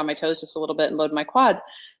forward on my toes just a little bit and load my quads.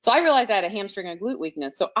 So I realized I had a hamstring and glute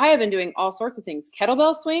weakness. So I have been doing all sorts of things.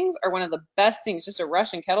 Kettlebell swings are one of the best things, just a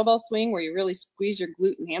Russian kettlebell swing where you really squeeze your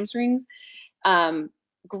glute and hamstrings. Um,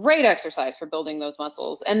 Great exercise for building those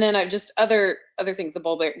muscles. And then I've just other things, the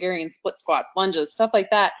Bulgarian split squats, lunges, stuff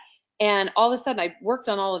like that. And all of a sudden I worked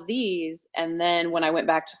on all of these. And then when I went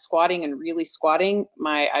back to squatting and really squatting,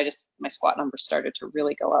 my squat numbers started to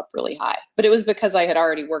really go up really high. But it was because I had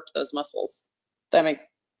already worked those muscles. That makes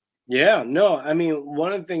Yeah, no, I mean,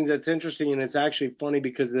 one of the things that's interesting, and it's actually funny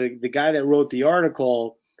because the guy that wrote the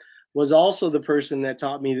article was also the person that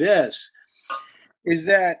taught me this, is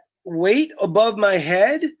that weight above my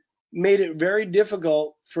head made it very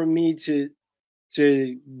difficult for me to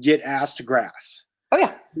get ass to grass. Oh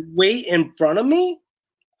yeah. Weight in front of me,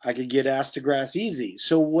 I could get ass to grass easy.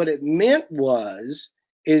 So what it meant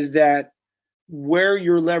is that where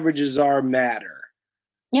your leverages are matter,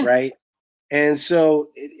 Yeah. right? And so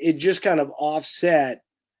it just kind of offset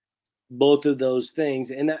both of those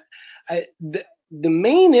things. And the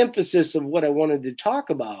main emphasis of what I wanted to talk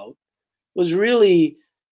about was really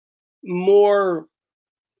more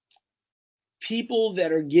people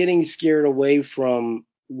that are getting scared away from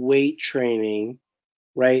weight training,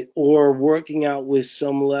 right? Or working out with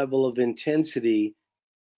some level of intensity.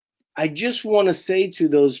 I just want to say to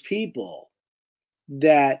those people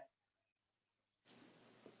that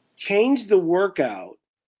change the workout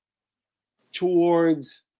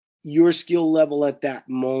towards your skill level at that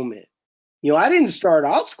moment. I didn't start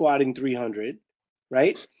out squatting 300,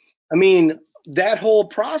 right? I mean, that whole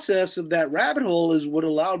process of that rabbit hole is what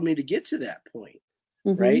allowed me to get to that point,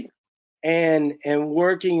 Mm-hmm. right? And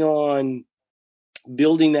working on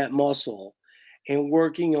building that muscle and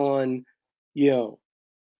working on, you know,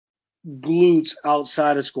 glutes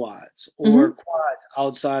outside of squats or Mm-hmm. quads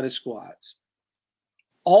outside of squats.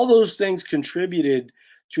 All those things contributed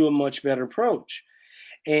to a much better approach.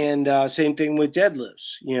 And same thing with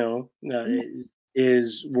deadlifts,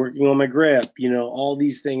 is working on my grip, all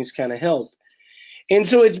these things kind of help. And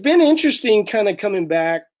so it's been interesting kind of coming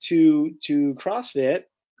back to CrossFit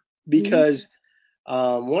Mm-hmm. because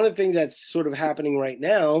one of the things that's sort of happening right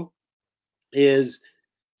now is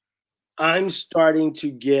I'm starting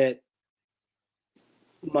to get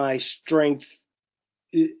my strength.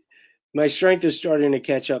 My strength is starting to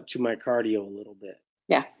catch up to my cardio a little bit,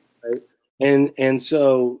 Yeah. right? And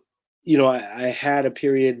so, I had a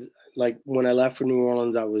period like when I left for New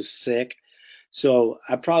Orleans, I was sick. So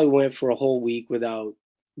I probably went for a whole week without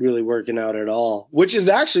really working out at all, which is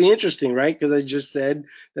actually interesting, right? Because I just said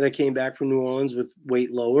that I came back from New Orleans with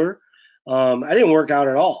weight lower. I didn't work out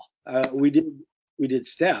at all. We did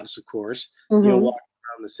steps, of course, Mm-hmm. walking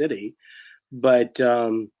around the city, but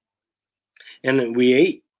and then we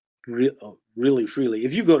ate really freely.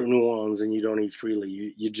 If you go to New Orleans and you don't eat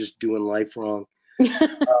freely, you're just doing life wrong.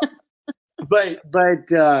 But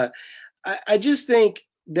I just think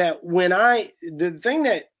that the thing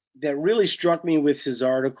that really struck me with his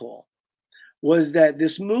article was that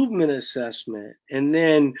this movement assessment, and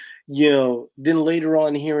then later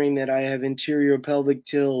on hearing that I have anterior pelvic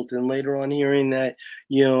tilt, and later on hearing that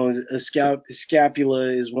a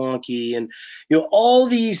scapula is wonky, and all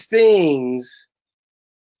these things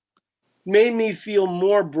made me feel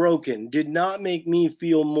more broken, did not make me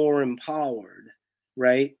feel more empowered,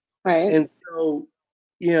 right? Right. And so,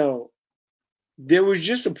 you know, there was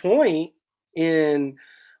just a point in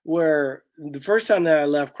where the first time that I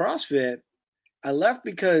left CrossFit, I left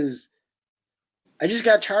because I just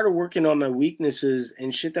got tired of working on my weaknesses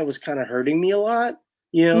and shit that was kind of hurting me a lot,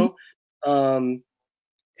 you Mhm. know? Um,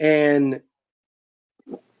 and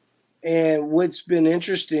And what's been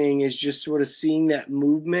interesting is just sort of seeing that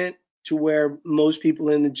movement to where most people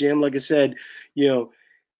in the gym, like I said, you know,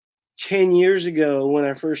 10 years ago when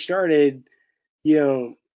I first started, you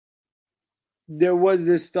know, there was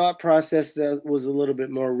this thought process that was a little bit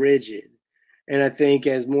more rigid. And I think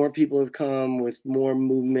as more people have come with more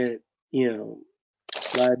movement, you know,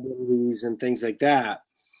 liabilities and things like that,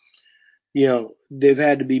 you know, they've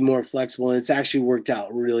had to be more flexible and it's actually worked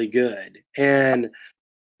out really good. And,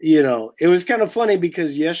 you know, it was kind of funny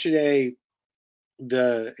because yesterday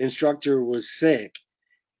the instructor was sick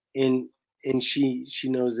and she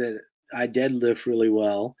knows that I deadlift really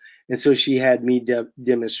well, and so she had me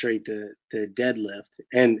demonstrate the deadlift,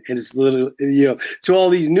 and it's little, you know, to all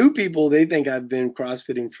these new people, they think I've been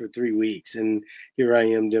CrossFitting for 3 weeks, and here I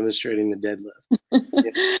am demonstrating the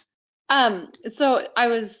deadlift. Yeah. So I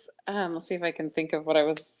was, let's see if I can think of what I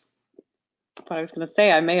was going to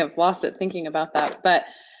say. I may have lost it thinking about that, but,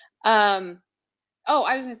 um, oh,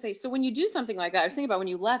 I was going to say, so when you do something like that, I was thinking about when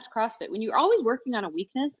you left CrossFit, when you're always working on a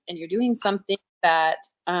weakness and you're doing something that,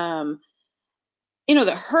 that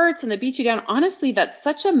hurts and that beats you down. Honestly, that's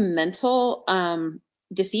such a mental,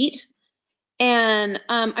 defeat. And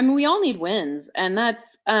I mean, we all need wins, and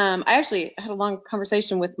that's I actually had a long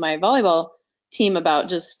conversation with my volleyball team about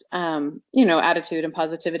just attitude and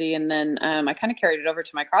positivity, and then I kind of carried it over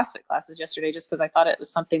to my CrossFit classes yesterday, just because I thought it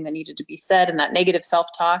was something that needed to be said, and that negative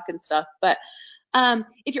self-talk and stuff. But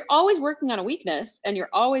if you're always working on a weakness and you're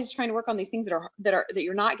always trying to work on these things that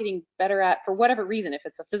you're not getting better at for whatever reason, if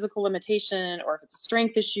it's a physical limitation or if it's a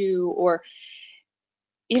strength issue or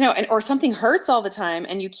or something hurts all the time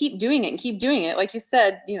and you keep doing it and keep doing it, like you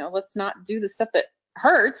said, let's not do the stuff that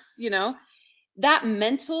hurts, that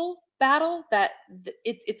mental battle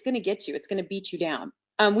it's going to get you, it's going to beat you down.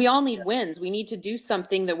 We all need wins. We need to do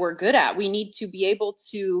something that we're good at. We need to be able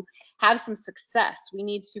to have some success. We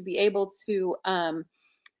need to be able to,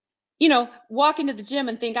 walk into the gym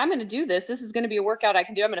and think, I'm going to do this. This is going to be a workout I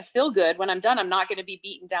can do. I'm going to feel good. When I'm done, I'm not going to be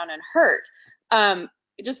beaten down and hurt. Um,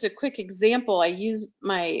 just a quick example, I use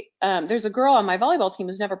there's a girl on my volleyball team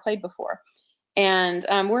who's never played before. And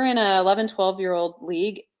we're in a 11, 12-year-old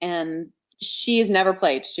league, and she's never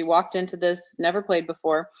played. She walked into this, never played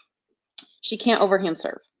before. She can't overhand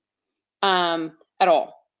serve at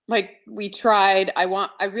all. Like we tried. I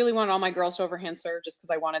really want all my girls to overhand serve just because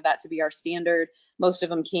I wanted that to be our standard. Most of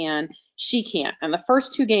them can. She can't. And the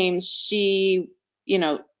first two games, you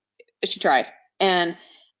know, she tried, and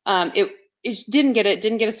it didn't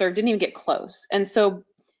get a serve, didn't even get close. And so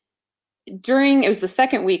it was the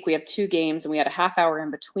second week, we have two games and we had a half hour in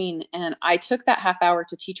between, and I took that half hour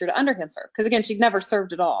to teach her to underhand serve because again, she'd never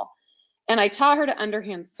served at all. And I taught her to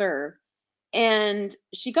underhand serve, and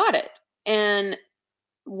she got it. And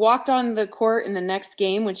walked on the court in the next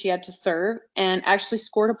game when she had to serve and actually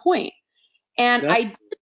scored a point. And That,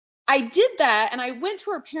 I did that, and I went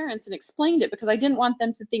to her parents and explained it because I didn't want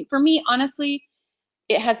them to think, for me, honestly,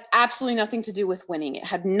 it has absolutely nothing to do with winning. It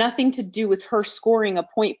had nothing to do with her scoring a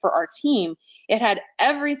point for our team. It had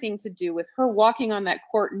everything to do with her walking on that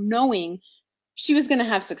court knowing she was going to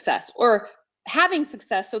have success or having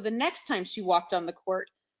success. So the next time she walked on the court,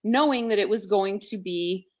 knowing that it was going to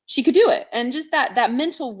be, she could do it. And just that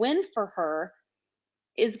mental win for her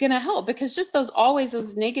is going to help, because just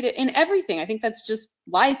those negative in everything. I think that's just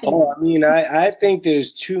life. And oh, I mean, I think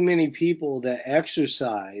there's too many people that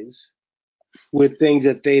exercise with things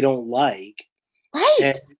that they don't like,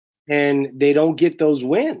 right, and they don't get those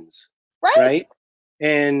wins, right. right?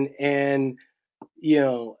 And you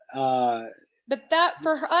know, But that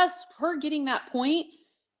for us, her getting that point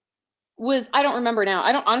was, I don't remember now.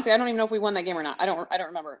 I don't even know if we won that game or not. I don't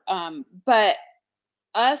remember. But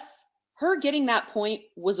us, her getting that point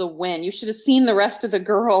was a win. You should have seen the rest of the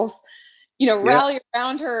girls, yeah, rally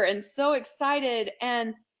around her and so excited.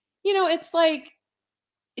 And, it's like,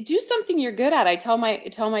 do something you're good at. I tell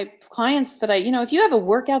my clients that if you have a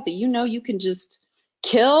workout that you can just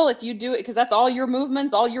kill if you do it, because that's all your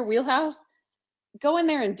movements, all your wheelhouse, go in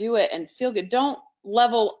there and do it and feel good. Don't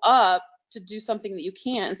level up to do something that you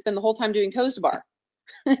can't and spend the whole time doing toes to bar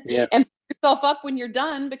yeah, and pick yourself up when you're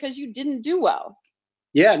done because you didn't do well.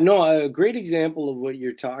 yeah. No, a great example of what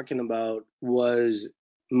you're talking about was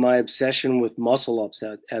my obsession with muscle ups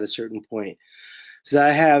at a certain point. So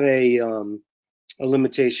I have a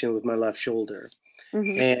limitation with my left shoulder,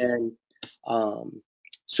 Mhm. and um,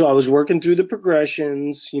 so I was working through the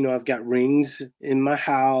progressions. I've got rings in my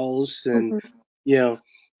house, and Mhm. you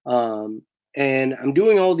know, and I'm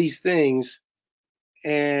doing all these things,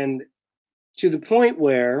 and to the point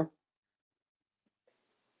where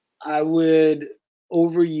I would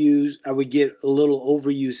I would get a little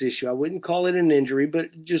overuse issue. I wouldn't call it an injury,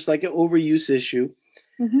 but just like an overuse issue.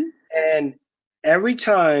 Mhm. And every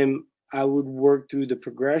time I would work through the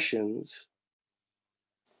progressions,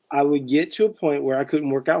 I would get to a point where I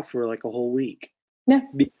couldn't work out for like a whole week Yeah.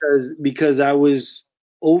 because I was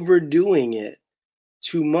overdoing it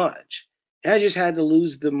too much. And I just had to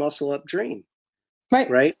lose the muscle up dream, Right.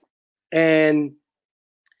 right? And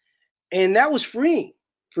and that was freeing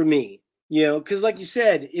for me, because like you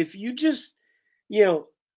said, if you just, you know,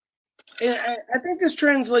 and I think this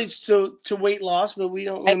translates to weight loss, but we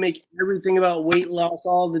don't want Right. to make everything about weight loss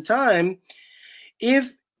all the time.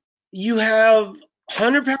 If you have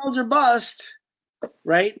 100 pounds or bust,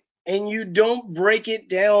 right, and you don't break it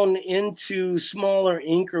down into smaller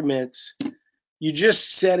increments, you're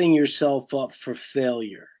just setting yourself up for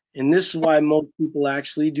failure. And this is why most people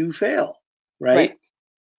actually do fail, Right. right?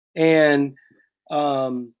 And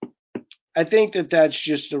um, I think that that's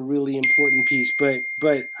just a really important piece. But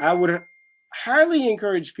I would highly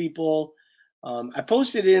encourage people. I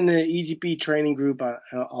posted in the EGP training group.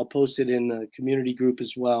 I'll post it in the community group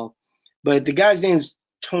as well. But the guy's name is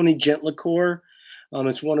Tony Gentlecore.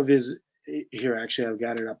 It's one of his. Here, actually, I've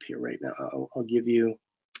got it up here right now. I'll give you.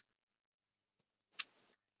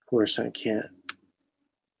 Of course, I can't.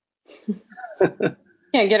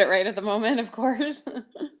 Can't get it right at the moment, of course.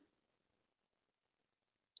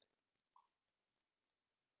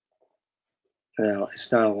 No,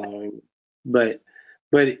 it's not allowing. But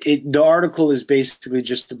the article is basically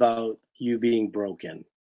just about you being broken,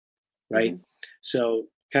 right? Mhm. So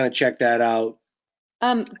kind of check that out.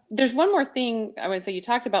 There's one more thing I would say. You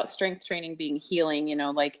talked about strength training being healing,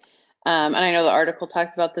 like, and I know the article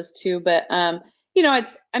talks about this too, but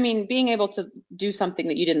I mean, being able to do something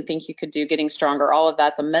that you didn't think you could do, getting stronger, all of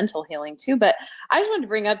that's a mental healing too. But I just wanted to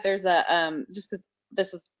bring up, there's just because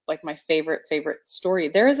this is like my favorite story.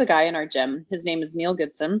 There is a guy in our gym. His name is Neil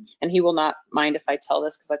Goodson, and he will not mind if I tell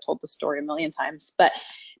this because I've told the story a million times. But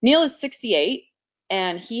Neil is 68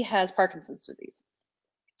 and he has Parkinson's disease.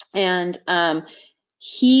 And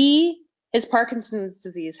he his Parkinson's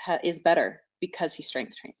disease is better because he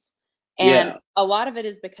strength trains. And Yeah. a lot of it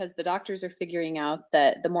is because the doctors are figuring out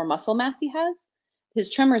that the more muscle mass he has, his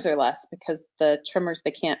tremors are less because the tremors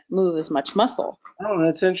they can't move as much muscle. Oh,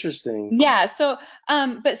 that's interesting. Yeah, so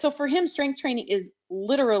but so for him strength training is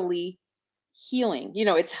literally healing.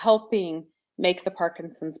 It's helping make the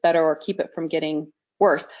Parkinson's better or keep it from getting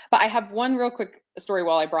worse. But I have one real quick story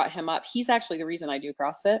while I brought him up. He's actually the reason I do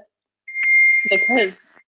CrossFit because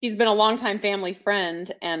he's been a longtime family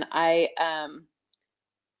friend, and I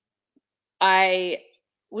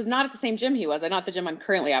was not at the same gym he was. I'm not the gym I'm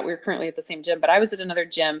currently at. We were currently at the same gym, but I was at another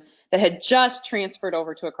gym that had just transferred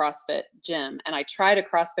over to a CrossFit gym. And I tried a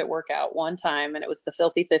CrossFit workout one time, and it was the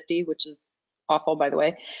Filthy 50, which is awful, by the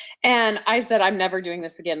way. And I said, I'm never doing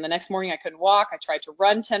this again. The next morning, I couldn't walk. I tried to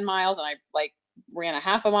run 10 miles, and I like ran a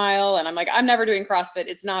half a mile. And I'm like, I'm never doing CrossFit.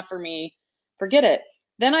 It's not for me. Forget it.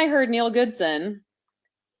 Then I heard Neil Goodson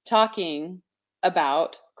talking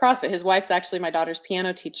about CrossFit. His wife's actually my daughter's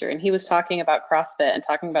piano teacher, and he was talking about CrossFit and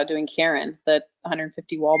talking about doing Karen, the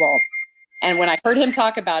 150 wall balls. And when I heard him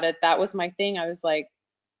talk about it, that was my thing. I was like,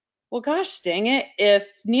 well, gosh dang it. If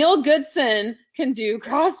Neil Goodson can do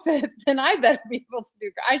CrossFit, then I better be able to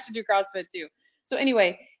I should do CrossFit too. So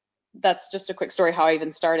anyway, that's just a quick story how I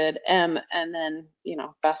even started. And then,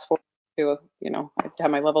 fast forward to, I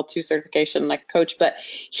have my level 2 certification like coach, but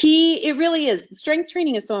it really is. Strength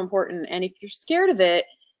training is so important. And if you're scared of it,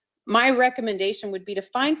 my recommendation would be to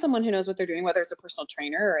find someone who knows what they're doing, whether it's a personal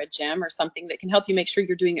trainer or a gym or something that can help you make sure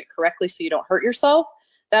you're doing it correctly so you don't hurt yourself.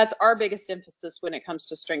 That's our biggest emphasis when it comes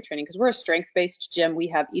to strength training because we're a strength-based gym. We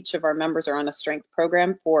have each of our members are on a strength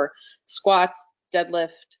program for squats,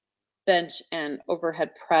 deadlift, bench, and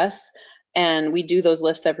overhead press. And we do those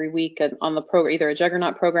lifts every week on the program, either a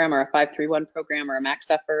juggernaut program or a 5-3-1 program or a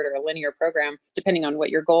max effort or a linear program, depending on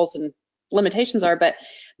what your goals and limitations are. But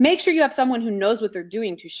make sure you have someone who knows what they're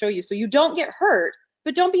doing to show you so you don't get hurt,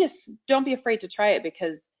 but don't be afraid to try it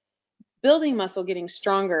because building muscle, getting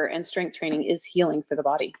stronger, and strength training is healing for the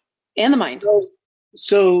body and the mind.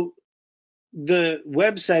 So the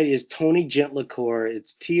website is Tony Gentlecore.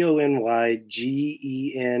 It's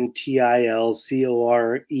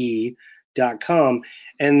TonyGentilcore.com.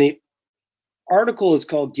 And the article is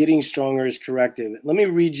called Getting Stronger is Corrective. Let me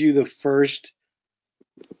read you the first.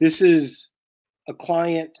 This is a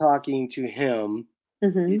client talking to him.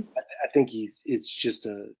 Mm-hmm. I think it's just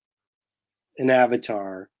an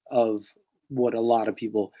avatar of what a lot of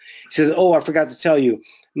people. He says, "Oh, I forgot to tell you.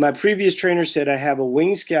 My previous trainer said I have a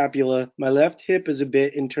wing scapula. My left hip is a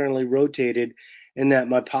bit internally rotated, and that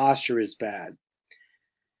my posture is bad."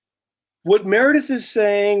 What Meredith is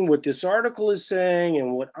saying, what this article is saying,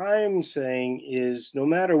 and what I'm saying is no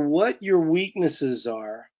matter what your weaknesses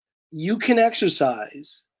are, you can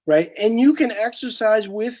exercise, right? And you can exercise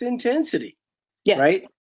with intensity, Yes. right?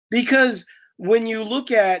 Because when you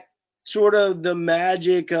look at sort of the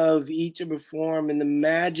magic of Eat to Perform and the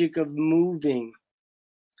magic of moving,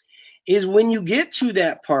 is when you get to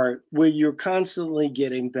that part where you're constantly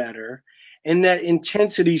getting better and that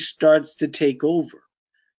intensity starts to take over.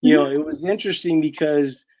 Mm-hmm. It was interesting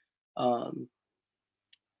because, um,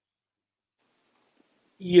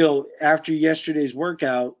 after yesterday's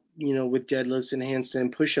workout, with deadlifts and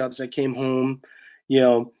handstand push-ups, I came home,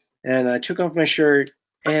 and I took off my shirt,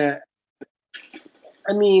 and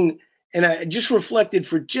I mean, and I just reflected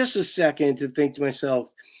for just a second to think to myself,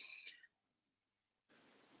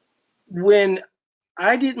 when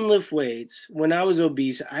I didn't lift weights, when I was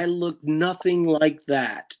obese, I looked nothing like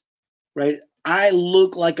that, right? I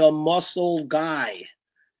look like a muscle guy,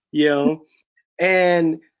 you know,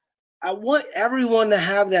 and I want everyone to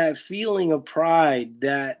have that feeling of pride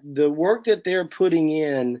that the work that they're putting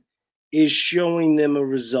in is showing them a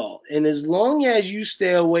result. And as long as you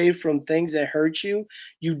stay away from things that hurt you,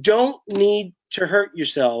 you don't need to hurt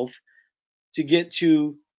yourself to get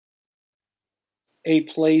to a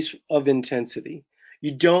place of intensity.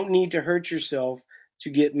 You don't need to hurt yourself to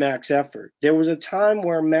get max effort. There was a time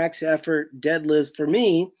where max effort deadlift for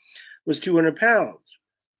me was 200 pounds.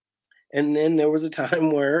 And then there was a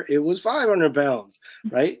time where it was 500 pounds,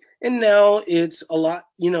 right? And now it's a lot,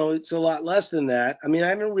 it's a lot less than that. I mean, I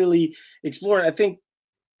haven't really explored. I think,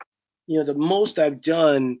 the most I've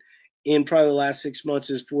done in probably the last 6 months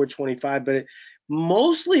is 425, but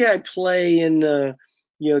mostly I play in the,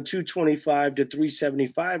 225 to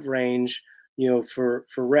 375 range, for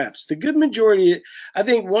reps. The good majority, I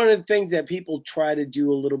think one of the things that people try to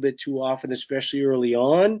do a little bit too often, especially early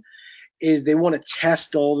on, is they want to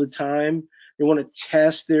test all the time. They want to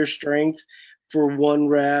test their strength for one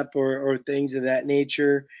rep or things of that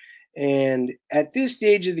nature. And at this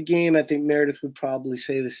stage of the game, I think Meredith would probably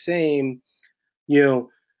say the same. You know,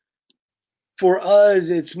 for us,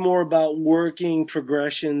 it's more about working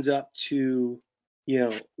progressions up to,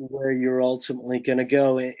 where you're ultimately going to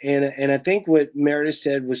go. And I think what Meredith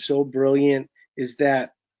said was so brilliant is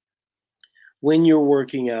that when you're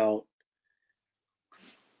working out,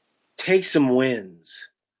 take some wins.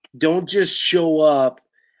 Don't just show up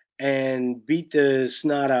and beat the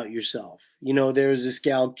snot out yourself. There's this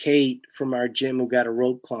gal, Kate, from our gym who got a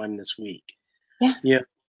rope climb this week. Yeah. Yeah.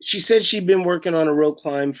 She said she'd been working on a rope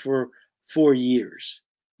climb for 4 years.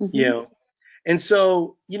 You Mm-hmm. know, and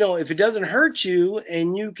so, if it doesn't hurt you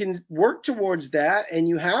and you can work towards that and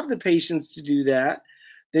you have the patience to do that,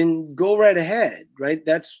 then go right ahead, right?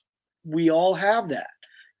 We all have that,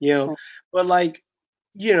 you know, Right. but like,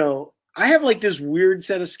 I have like this weird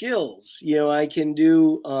set of skills. I can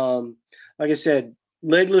do, like I said,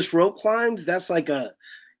 legless rope climbs. That's like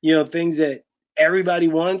things that everybody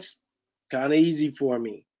wants, kind of easy for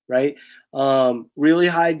me, right? Really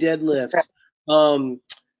high deadlift, um,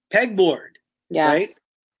 pegboard, Yeah. right?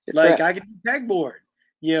 Your Like grip. I can do pegboard,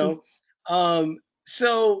 you know.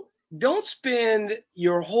 So don't spend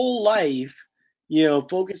your whole life,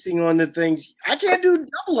 focusing on the things. I can't do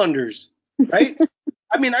double unders, right?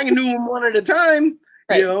 I mean, I can do them one at a time,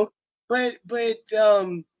 Right. but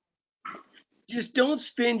just don't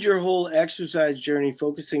spend your whole exercise journey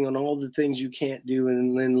focusing on all the things you can't do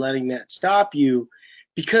and then letting that stop you,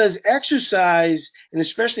 because exercise, and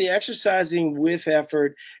especially exercising with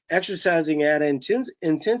effort, exercising at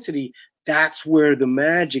intensity, that's where the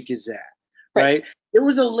magic is at, Right. right? There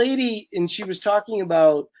was a lady and she was talking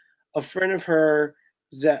about a friend of her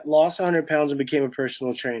that lost 100 pounds and became a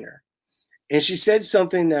personal trainer, and she said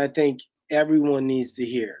something that I think everyone needs to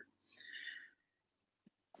hear.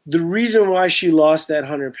 The reason why she lost that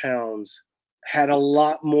 100 pounds had a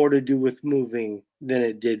lot more to do with moving than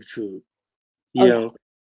it did food, Oh you yeah. know?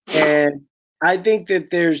 And I think that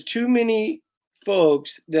there's too many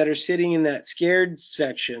folks that are sitting in that scared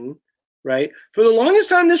section, right? For the longest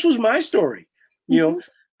time, this was my story. You know,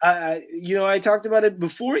 Mm-hmm. I talked about it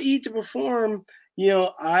before Eat to Perform.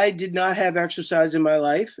 I did not have exercise in my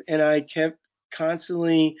life, and I kept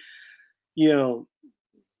constantly, you know,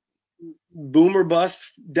 boomer bust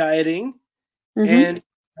dieting, Mm-hmm. And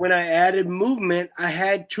when I added movement, I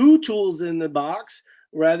had two tools in the box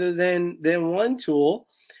rather than one tool.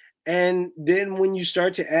 And then when you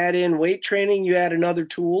start to add in weight training, you add another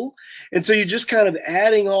tool. And so you're just kind of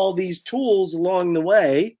adding all these tools along the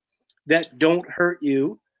way that don't hurt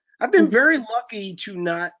you. I've been Mm-hmm. very lucky to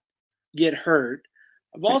not get hurt.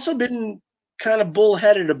 I've Right. also been kind of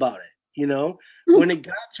bullheaded about it, you know. When it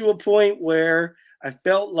got to a point where I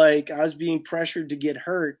felt like I was being pressured to get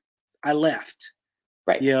hurt, I left,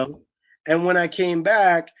 Right. you know. And when I came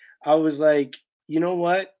back, I was like, you know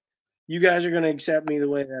what? You guys are going to accept me the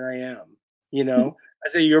way that I am, you know. I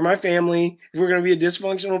say you're my family. If we're going to be a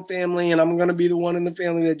dysfunctional family, and I'm going to be the one in the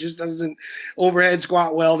family that just doesn't overhead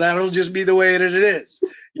squat well, that'll just be the way that it is,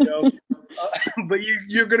 you know. But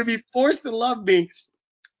you're going to be forced to love me,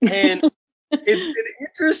 and it's been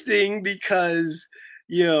interesting because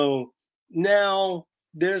now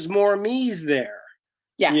there's more me's there.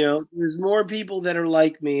 Yeah. There's more people that are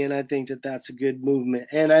like me, and I think that that's a good movement.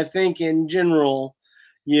 And I think in general,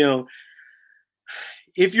 you know,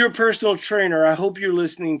 if you're a personal trainer, I hope you're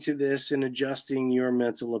listening to this and adjusting your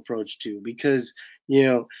mental approach too, because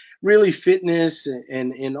really fitness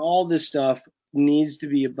and all this stuff needs to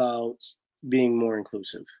be about being more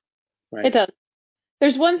inclusive, It right? does.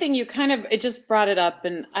 There's one thing you kind of, it just brought it up,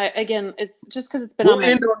 and again, it's just because it's been on We'll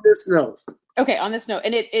my, end on this note. okay, on this note,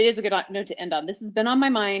 and it is a good note to end on. This has been on my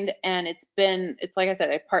mind, and it's like I said,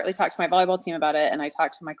 I partly talked to my volleyball team about it, and I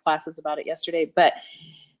talked to my classes about it yesterday, but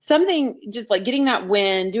something just like getting that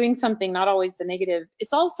win, doing something, not always the negative.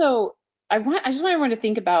 It's also, I just want everyone to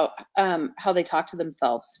think about how they talk to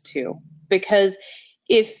themselves too, because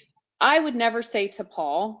if I would never say to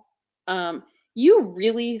Paul, um, you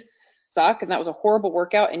really suck, and that was a horrible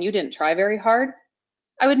workout, and you didn't try very hard.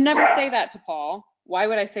 I would never say that to Paul. Why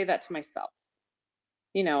would I say that to myself?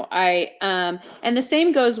 And the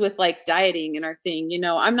same goes with like dieting and our thing.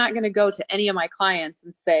 I'm not going to go to any of my clients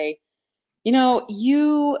and say,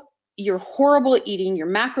 you're horrible at eating, your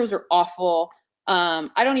macros are awful.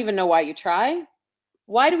 I don't even know why you try.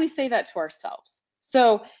 Why do we say that to ourselves?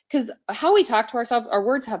 So, because how we talk to ourselves, our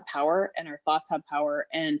words have power and our thoughts have power.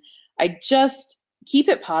 And I just keep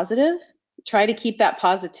it positive, try to keep that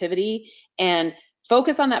positivity and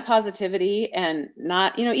focus on that positivity and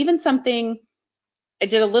not, even something. I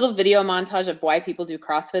did a little video montage of why people do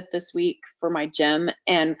CrossFit this week for my gym.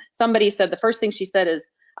 And somebody said the first thing she said is,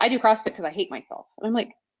 I do CrossFit because I hate myself. And I'm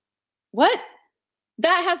like, what?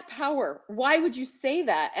 That has power. Why would you say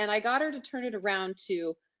that? And I got her to turn it around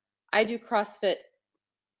to, I do CrossFit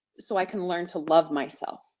so I can learn to love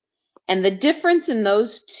myself. And the difference in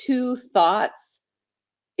those two thoughts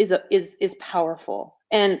is powerful.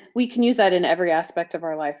 And we can use that in every aspect of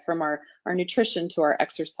our life, from our nutrition to our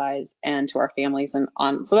exercise and to our families and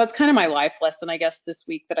on. So that's kind of my life lesson, I guess, this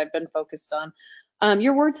week that I've been focused on.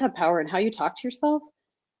 Your words have power, and how you talk to yourself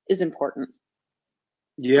is important.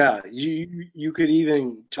 Yeah, you could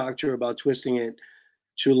even talk to her about twisting it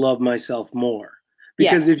to love myself more.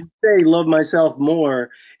 Because Yes. if you say love myself more,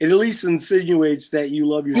 it at least insinuates that you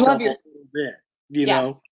love You love yourself a your, little bit, you yeah.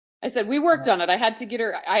 know? I said we worked on it. I had to get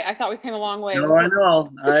her. I thought we came a long way. It No, was I like,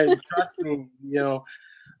 know. I trust me,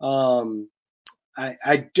 um,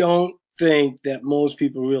 I don't think that most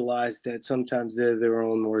people realize that sometimes they're their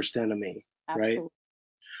own worst enemy, right? absolutely.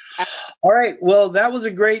 All right. Well, that was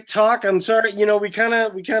a great talk. I'm sorry, we're Jump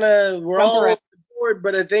all around. over the board,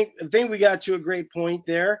 but I think we got to a great point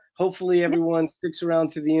there. Hopefully everyone sticks around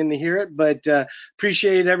to the end to hear it. But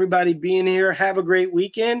appreciate everybody being here. Have a great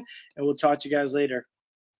weekend, and we'll talk to you guys later.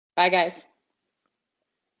 Bye, guys.